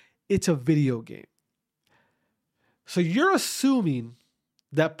day, it's a video game. So you're assuming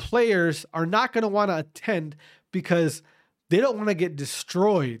that players are not going to want to attend because they don't want to get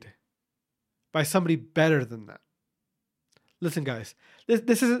destroyed by somebody better than them. Listen, guys,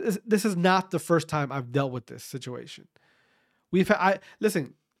 this is not the first time I've dealt with this situation.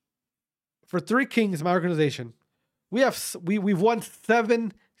 Listen, for Three Kings, my organization, we've won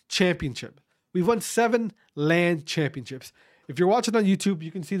 7 championships. We've won 7 LAN championships. If you're watching on YouTube,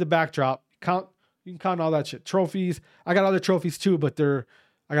 you can see the backdrop. You can count all that shit. Trophies. I got other trophies too, but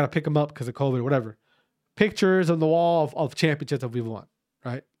I got to pick them up because of COVID or whatever. Pictures on the wall of championships that we've won,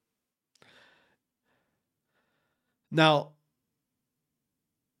 right? Now,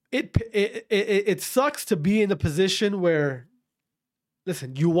 it sucks to be in the position where,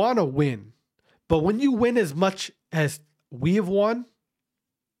 listen, you want to win, but when you win as much as we have won,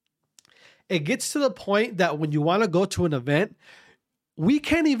 it gets to the point that when you want to go to an event, we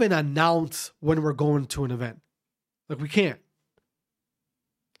can't even announce when we're going to an event. Like, we can't.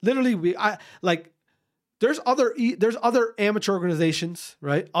 Literally, there's other amateur organizations,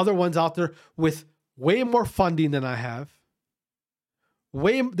 right? Other ones out there with way more funding than I have.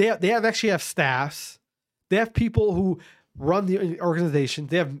 They actually have staffs. They have people who run the organization.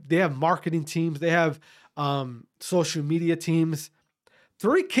 They have marketing teams. They have social media teams.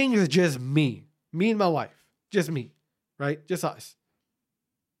 Three Kings is just me and my wife, just me, right? Just us.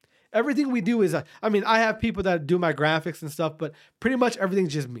 Everything we do is, I have people that do my graphics and stuff, but pretty much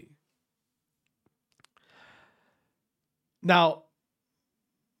everything's just me. Now,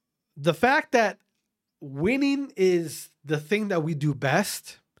 the fact that winning is the thing that we do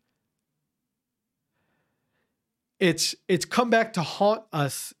best, it's come back to haunt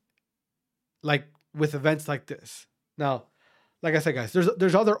us, like with events like this. Now, like I said, guys,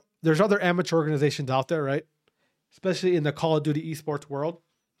 there's other amateur organizations out there, right? Especially in the Call of Duty esports world,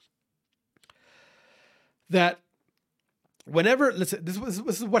 that whenever, listen, this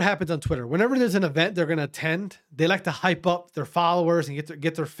is what happens on Twitter. Whenever there's an event they're going to attend, they like to hype up their followers and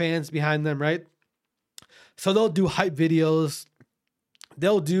get their fans behind them, right? So they'll do hype videos.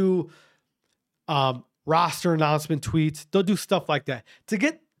 They'll do roster announcement tweets. They'll do stuff like that to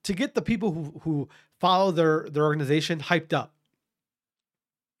get the people who follow their organization hyped up.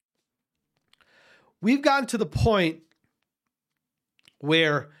 We've gotten to the point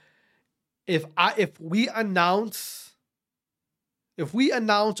where if we announce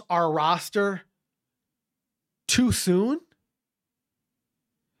our roster too soon,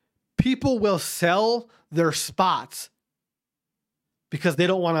 people will sell their spots because they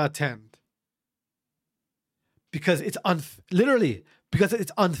don't want to attend. Because it's because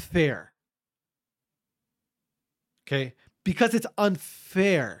it's unfair. Okay? Because it's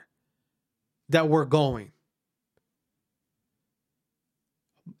unfair that we're going.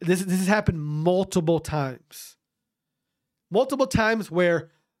 This has happened multiple times. Multiple times where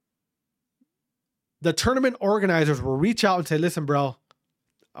the tournament organizers will reach out and say, listen, bro,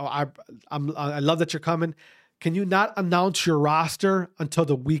 I love that you're coming. Can you not announce your roster until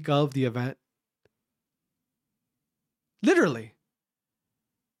the week of the event? Literally.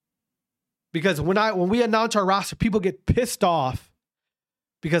 Because when we announce our roster, people get pissed off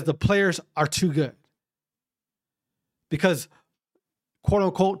because the players are too good. Because, quote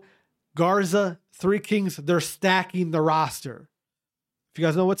unquote, Garza, Three Kings, they're stacking the roster. If you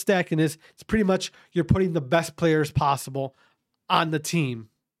guys know what stacking is, it's pretty much you're putting the best players possible on the team.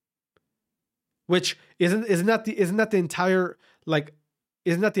 Which isn't that the entire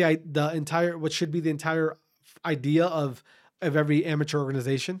what should be the entire idea of every amateur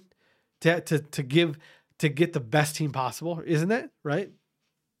organization to get the best team possible, isn't it? Right?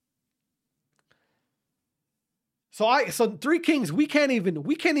 So Three Kings, we can't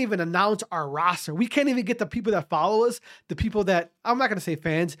even announce our roster. We can't even get the people that follow us, the people that, I'm not going to say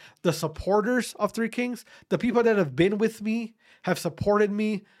fans, the supporters of Three Kings, the people that have been with me, have supported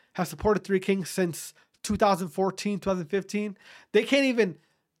Three Kings since 2014, 2015. They can't even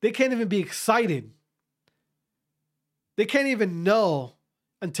be excited. They can't even know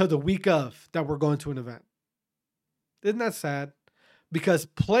until the week of that we're going to an event. Isn't that sad? Because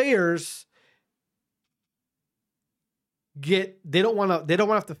players they don't want to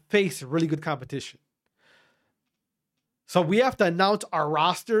have to face really good competition. So we have to announce our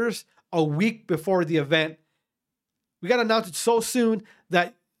rosters a week before the event. We got to announce it so soon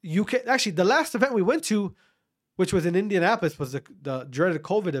that you can actually, the last event we went to, which was in Indianapolis, was the dreaded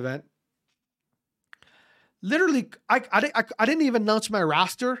COVID event. Literally, I didn't even announce my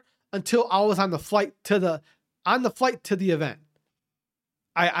roster until I was on the flight to the event.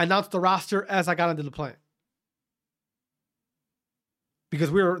 I announced the roster as I got into the plane. Because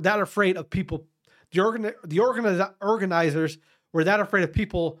we were that afraid of people, the organizers were that afraid of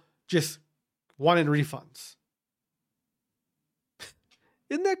people just wanting refunds.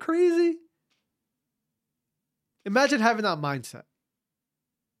 Isn't that crazy? Imagine having that mindset.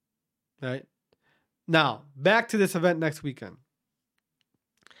 Right? Now, back to this event next weekend.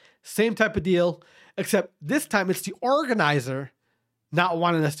 Same type of deal, except this time it's the organizer not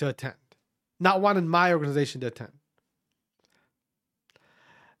wanting us to attend. Not wanting my organization to attend.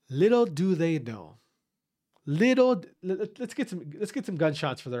 Little do they know. Let's get some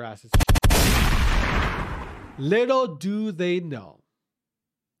gunshots for their asses. Little do they know.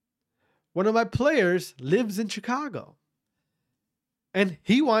 One of my players lives in Chicago. And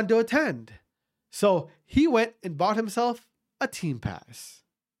he wanted to attend. So he went and bought himself a team pass.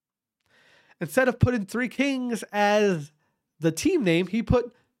 Instead of putting Three Kings as the team name, he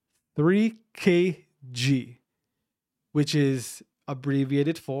put 3KG, which is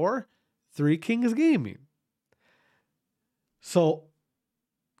abbreviated for Three Kings Gaming. So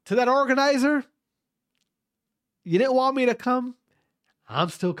to that organizer, you didn't want me to come? I'm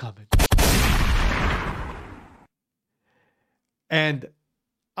still coming. And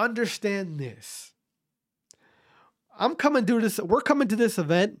understand this. We're coming to this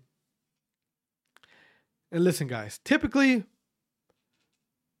event. And listen, guys, typically,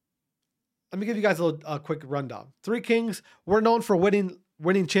 let me give you guys a quick rundown. Three Kings, we're known for winning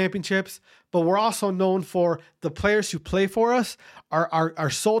championships, but we're also known for the players who play for us are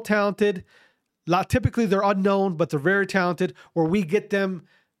so talented. Typically, they're unknown, but they're very talented, where we get them.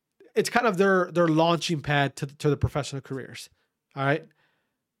 It's kind of their launching pad to the professional careers. All right.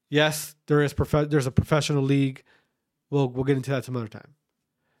 Yes, there's a professional league. We'll get into that some other time.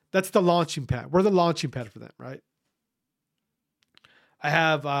 That's the launching pad. We're the launching pad for them, right? I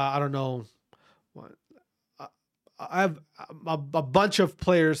have I don't know. I have a bunch of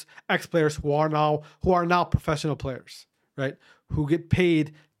players, ex-players who are now professional players, right? Who get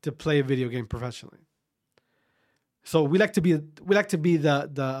paid to play a video game professionally. So we like to be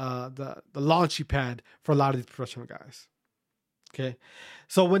the launching pad for a lot of these professional guys. Okay,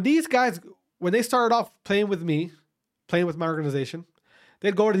 so when they started off playing with me, playing with my organization,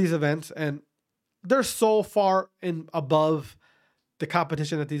 they'd go to these events and they're so far above the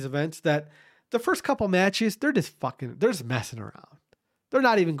competition at these events that the first couple matches, they're just messing around. They're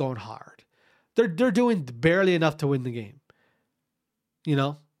not even going hard. They're doing barely enough to win the game. You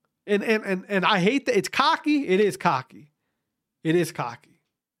know? And I hate that it's cocky. It is cocky. It is cocky,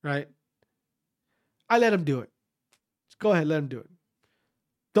 right? I let them do it. Just go ahead, let them do it.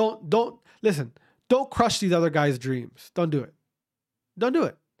 Don't listen. Don't crush these other guys' dreams. Don't do it. Don't do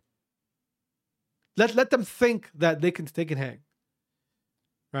it. Let them think that they can hang,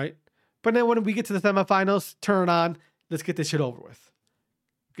 right? But then when we get to the semifinals, turn on. Let's get this shit over with.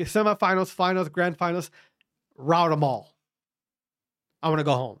 Okay, semifinals, finals, grand finals, route them all. I want to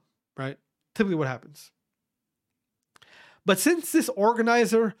go home, right? Typically what happens. But since this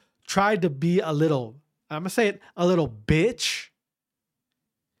organizer tried to be a little, I'm going to say it, a little bitch,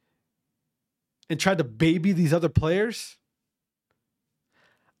 and tried to baby these other players,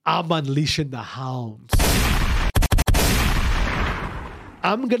 I'm unleashing the hounds.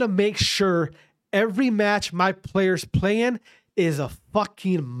 I'm going to make sure every match my players play in is a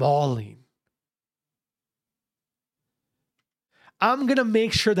fucking mauling. I'm going to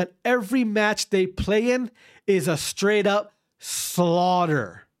make sure that every match they play in is a straight up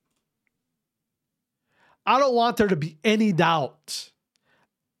slaughter. I don't want there to be any doubt.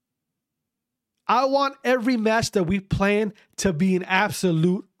 I want every match that we play in to be an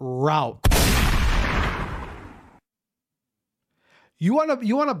absolute rout. You want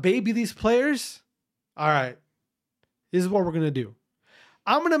to baby these players? All right. This is what we're going to do.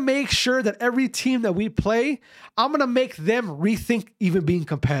 I'm going to make sure that every team that we play, I'm going to make them rethink even being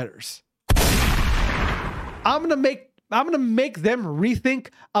competitors. I'm going to make them rethink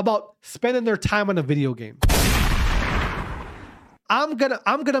about spending their time on a video game. I'm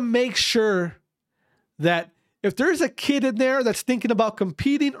going to make sure that if there's a kid in there that's thinking about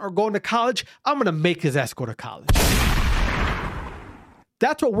competing or going to college, I'm going to make his ass go to college.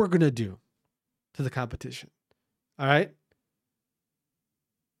 That's what we're going to do to the competition. All right?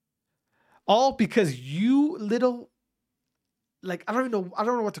 All because you little, like, I don't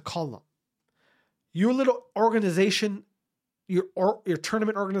know what to call them. Your little organization, your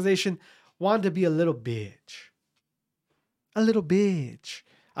tournament organization wanted to be a little bitch. A little bitch.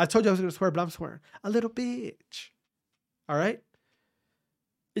 I told you I was going to swear, but I'm swearing. A little bitch. All right?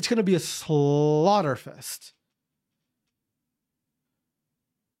 It's going to be a slaughter fest.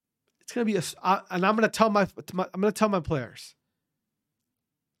 It's going to be and I'm going to tell my players.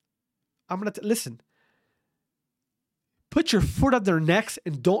 I'm going to listen. Put your foot on their necks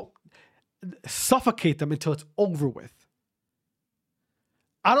and don't suffocate them until it's over with.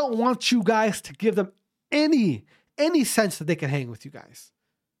 I don't want you guys to give them any sense that they can hang with you guys.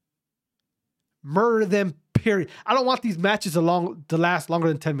 Murder them, period. I don't want these matches to last longer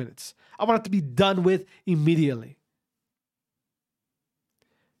than 10 minutes. I want it to be done with immediately.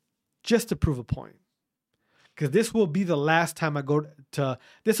 Just to prove a point. Because this will be the last time I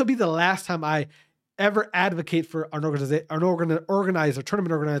ever advocate for an tournament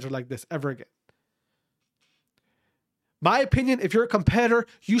organizer like this ever again. My opinion, if you're a competitor,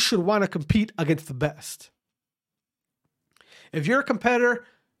 you should want to compete against the best. If you're a competitor,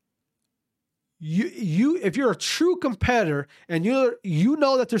 if you're a true competitor and you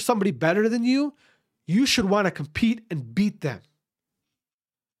know that there's somebody better than you, you should want to compete and beat them.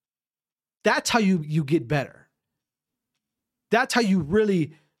 That's how you get better. That's how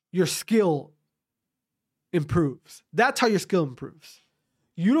your skill improves. That's how your skill improves.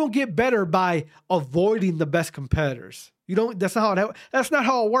 You don't get better by avoiding the best competitors. That's not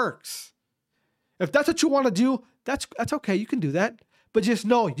how it works. If that's what you want to do, that's okay. You can do that. But just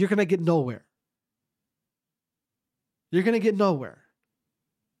know you're going to get nowhere. You're going to get nowhere.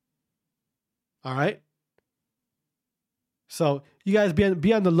 All right? So you guys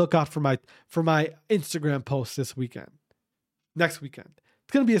be on the lookout for my Instagram post this weekend. Next weekend.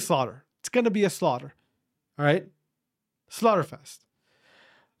 It's going to be a slaughter. It's going to be a slaughter. All right? Slaughterfest.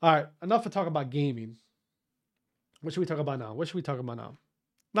 All right. Enough of talking about gaming. What should we talk about now? We're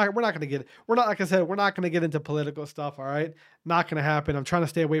not going to get into political stuff. All right. Not going to happen. I'm trying to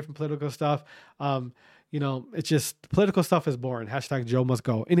stay away from political stuff. It's just political stuff is boring. # Joe must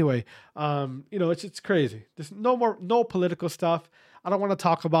go. Anyway, it's crazy. There's no political stuff. I don't want to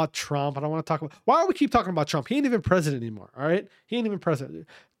talk about Trump. Why do we keep talking about Trump? He ain't even president anymore. All right. He ain't even president.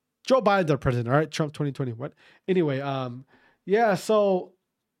 Joe Biden's our president. All right. Trump 2020. What? Anyway. Yeah. So,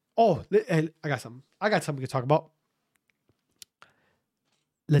 I got something to talk about.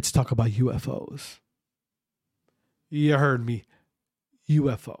 Let's talk about UFOs. You heard me.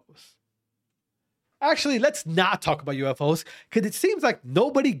 UFOs. Actually, let's not talk about UFOs because it seems like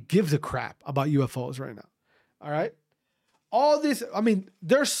nobody gives a crap about UFOs right now. All right? All this,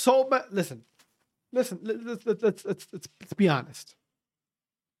 there's so much. Listen, let's be honest.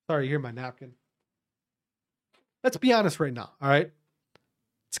 Sorry, here's my napkin. Let's be honest right now, all right?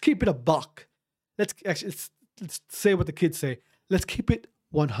 Let's keep it a buck. Let's say what the kids say. Let's keep it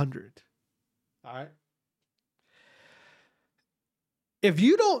 100. All right? If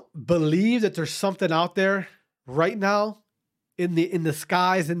you don't believe that there's something out there right now in the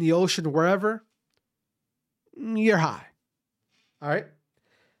skies, in the ocean, wherever, you're high. All right?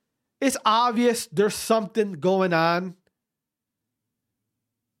 It's obvious there's something going on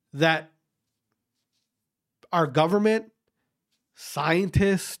that our government,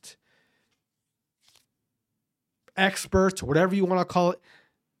 scientists, experts, whatever you want to call it,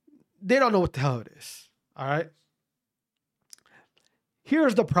 they don't know what the hell it is. All right?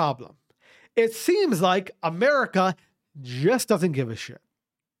 Here's the problem. It seems like America just doesn't give a shit.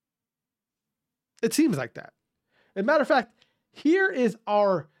 It seems like that. As a matter of fact, here is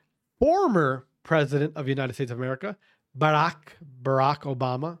our former president of the United States of America, Barack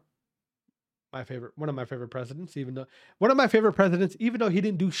Obama. One of my favorite presidents, even though he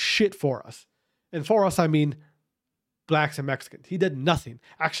didn't do shit for us. And for us, I mean blacks and Mexicans. He did nothing.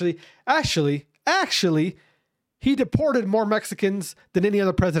 Actually, he deported more Mexicans than any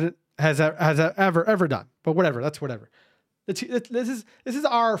other president has ever done. But whatever, that's whatever. This is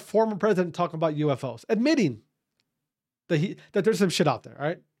our former president talking about UFOs, admitting that there's some shit out there. All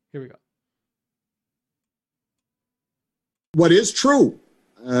right, here we go. What is true,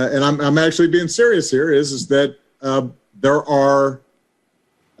 and I'm actually being serious here, is that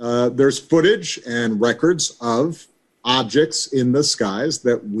there's footage and records of objects in the skies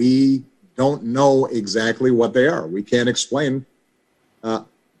that we don't know exactly what they are. We can't explain how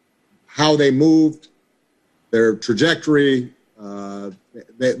they moved, their trajectory.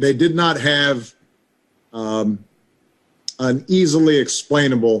 They did not have an easily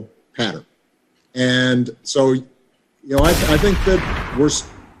explainable pattern. And so, I think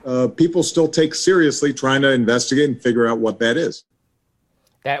that people still take seriously trying to investigate and figure out what that is.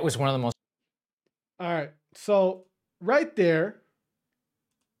 That was one of the most. All right. So right there,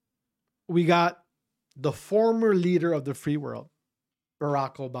 we got the former leader of the free world,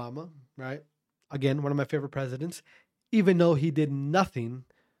 Barack Obama, right? Again, one of my favorite presidents, even though he did nothing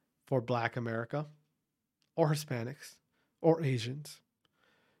for Black America or Hispanics or Asians.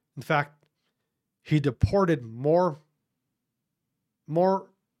 In fact, he deported more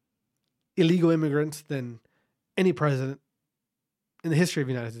illegal immigrants than any president in the history of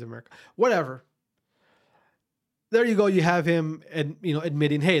the United States of America. Whatever. There you go. You have him,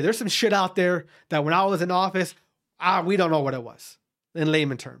 admitting, hey, there's some shit out there that when I was in office, we don't know what it was. In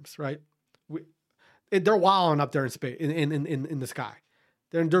layman terms, right? They're wilding up there in space, in the sky.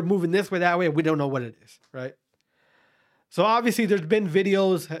 They're moving this way, that way. We don't know what it is, right? So obviously, there's been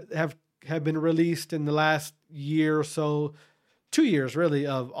videos have been released in the last year or so, 2 years really,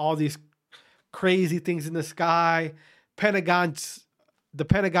 of all these crazy things in the sky. The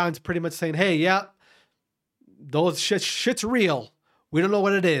Pentagon's pretty much saying, hey, yeah, those shit's real. We don't know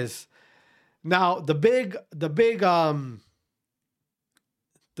what it is. Now, the big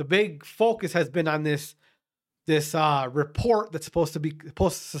focus has been on this report that's supposed to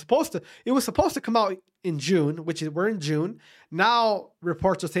come out in June, we're in June. Now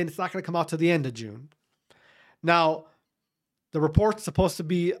reports are saying it's not going to come out to the end of June. Now, the report's supposed to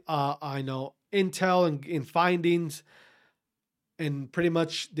be, intel and findings, and pretty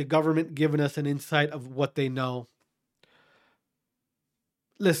much the government giving us an insight of what they know.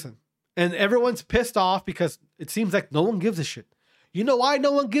 Listen, and everyone's pissed off because it seems like no one gives a shit. You know why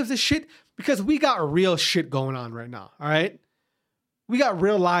no one gives a shit? Because we got real shit going on right now, all right? We got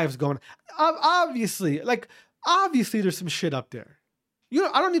real lives going on. Obviously, there's some shit up there.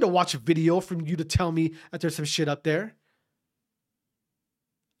 I don't need to watch a video from you to tell me that there's some shit up there.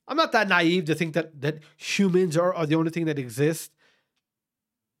 I'm not that naive to think that humans are the only thing that exists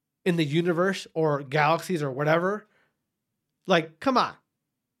in the universe or galaxies or whatever. Like, come on.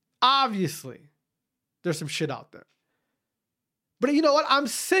 Obviously, there's some shit out there. But you know what? I'm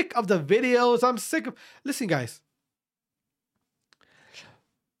sick of the videos. Listen, guys.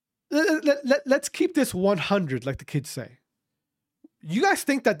 Let's keep this 100, like the kids say. You guys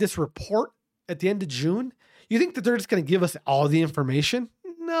think that this report at the end of June, you think that they're just going to give us all the information?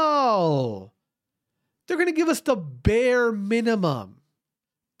 No. They're going to give us the bare minimum.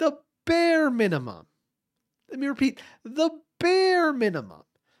 The bare minimum. Let me repeat. The bare minimum.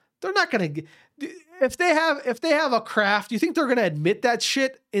 They're not going to... If they have a craft, you think they're going to admit that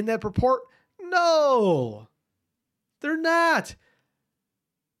shit in that report? No. They're not.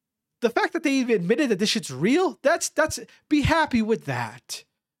 The fact that they even admitted that this shit's real, that's be happy with that.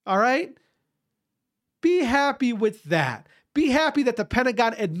 All right? Be happy with that. Be happy that the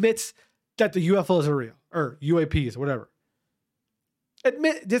Pentagon admits that the UFOs are real, or UAPs, whatever.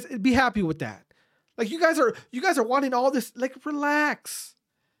 Just be happy with that. Like you guys are wanting all this. Like, relax.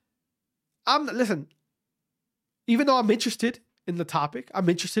 Listen. Even though I'm interested in the topic, I'm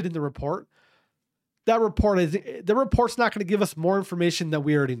interested in the report. The report's not going to give us more information than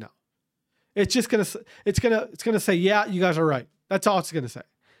we already know. It's just gonna say, yeah, you guys are right. That's all it's gonna say.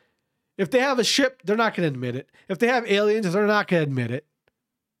 If they have a ship, they're not gonna admit it. If they have aliens, they're not gonna admit it.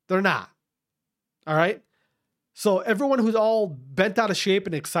 They're not. All right. So everyone who's all bent out of shape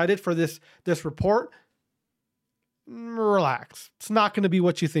and excited for this report, relax. It's not going to be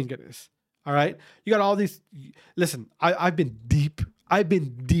what you think it is. All right. You got all these. Listen, I've been deep on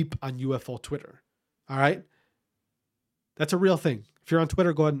UFO Twitter. All right. That's a real thing. If you're on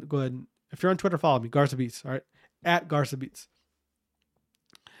Twitter, go ahead. If you're on Twitter, follow me, Garza Beats. All right. At Garza Beats.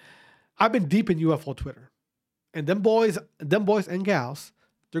 I've been deep in UFO Twitter, and them boys and gals,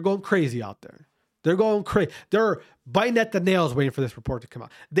 they're going crazy out there. They're going crazy. They're biting at the nails waiting for this report to come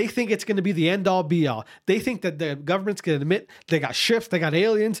out. They think it's going to be the end all be all. They think that the government's going to admit they got ships, they got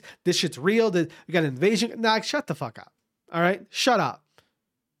aliens, this shit's real, we got an invasion. Nah, shut the fuck up. All right? Shut up.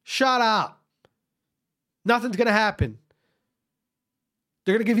 Shut up. Nothing's going to happen.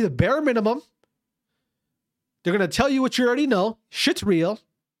 They're going to give you the bare minimum. They're going to tell you what you already know. Shit's real.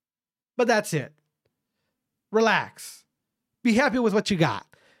 But that's it. Relax. Be happy with what you got.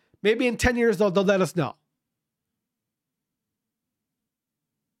 Maybe in 10 years, they'll let us know.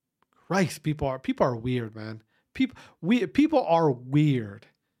 Christ, people are weird, man. People are weird.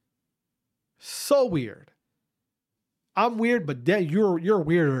 So weird. I'm weird, but you're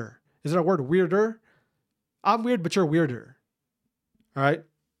weirder. Is there a word, weirder? I'm weird, but you're weirder. All right?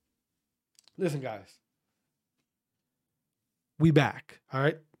 Listen, guys. We back. All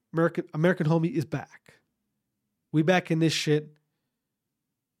right? American Homie is back. We back in this shit.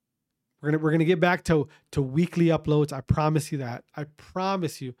 We're gonna get back to weekly uploads. I promise you that. I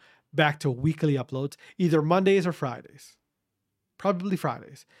promise you, back to weekly uploads, either Mondays or Fridays. Probably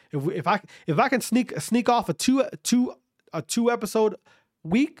Fridays. If I can sneak off a two episode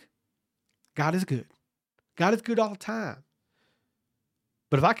week, God is good. God is good all the time.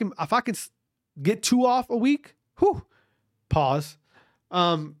 But if I can get 2 off a week, whew, pause.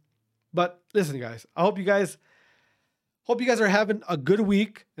 But listen, guys. I hope you guys are having a good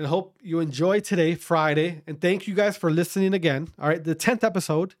week, and hope you enjoy today, Friday. And thank you guys for listening again. All right. The 10th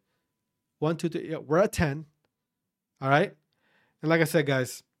episode. 1, 2, 3. Yeah, we're at 10. All right. And like I said,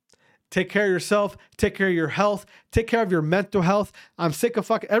 guys, take care of yourself. Take care of your health. Take care of your mental health. I'm sick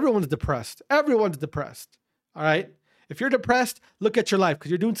of everyone's depressed. Everyone's depressed. All right. If you're depressed, look at your life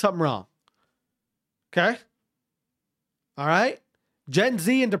because you're doing something wrong. Okay. All right. Gen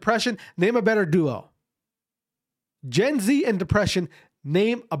Z and depression, name a better duo. Gen Z and depression,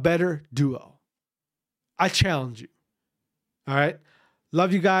 name a better duo. I challenge you. All right.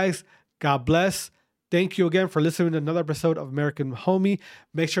 Love you guys. God bless. Thank you again for listening to another episode of American Homie.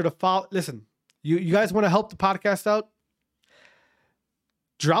 Make sure to follow. Listen, you guys want to help the podcast out?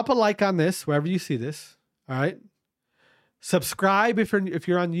 Drop a like on this wherever you see this. All right. Subscribe if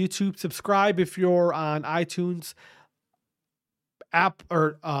you're on YouTube. Subscribe if you're on iTunes, app,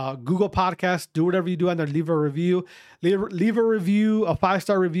 or Google Podcasts. Do whatever you do on there. Leave a review. Leave a review, a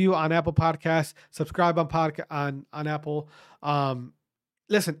 5-star review on Apple Podcasts. Subscribe on Apple.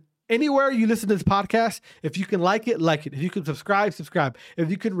 Listen, anywhere you listen to this podcast, if you can like it, like it. If you can subscribe. If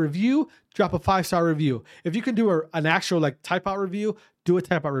you can review, drop a 5-star review. If you can do an actual type out review, do a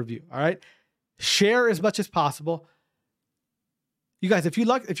type out review. All right. Share as much as possible. You guys, if you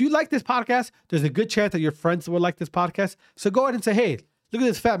like this podcast, there's a good chance that your friends will like this podcast. So go ahead and say, hey, look at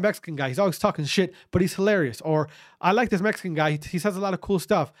this fat Mexican guy. He's always talking shit, but he's hilarious. Or I like this Mexican guy. He says a lot of cool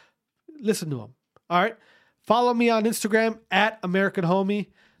stuff. Listen to him. All right. Follow me on Instagram at American Homie.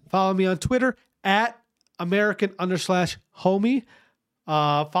 Follow me on Twitter at American_homie.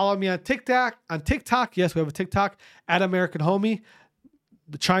 Follow me on TikTok. Yes, we have a TikTok at American Homie.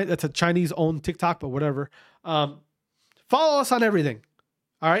 That's a Chinese owned TikTok, but whatever. Follow us on everything.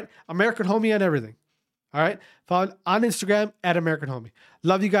 All right. American Homie on everything. All right. Follow on Instagram at American Homie.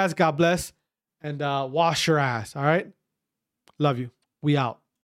 Love you guys. God bless. And wash your ass. All right. Love you. We out.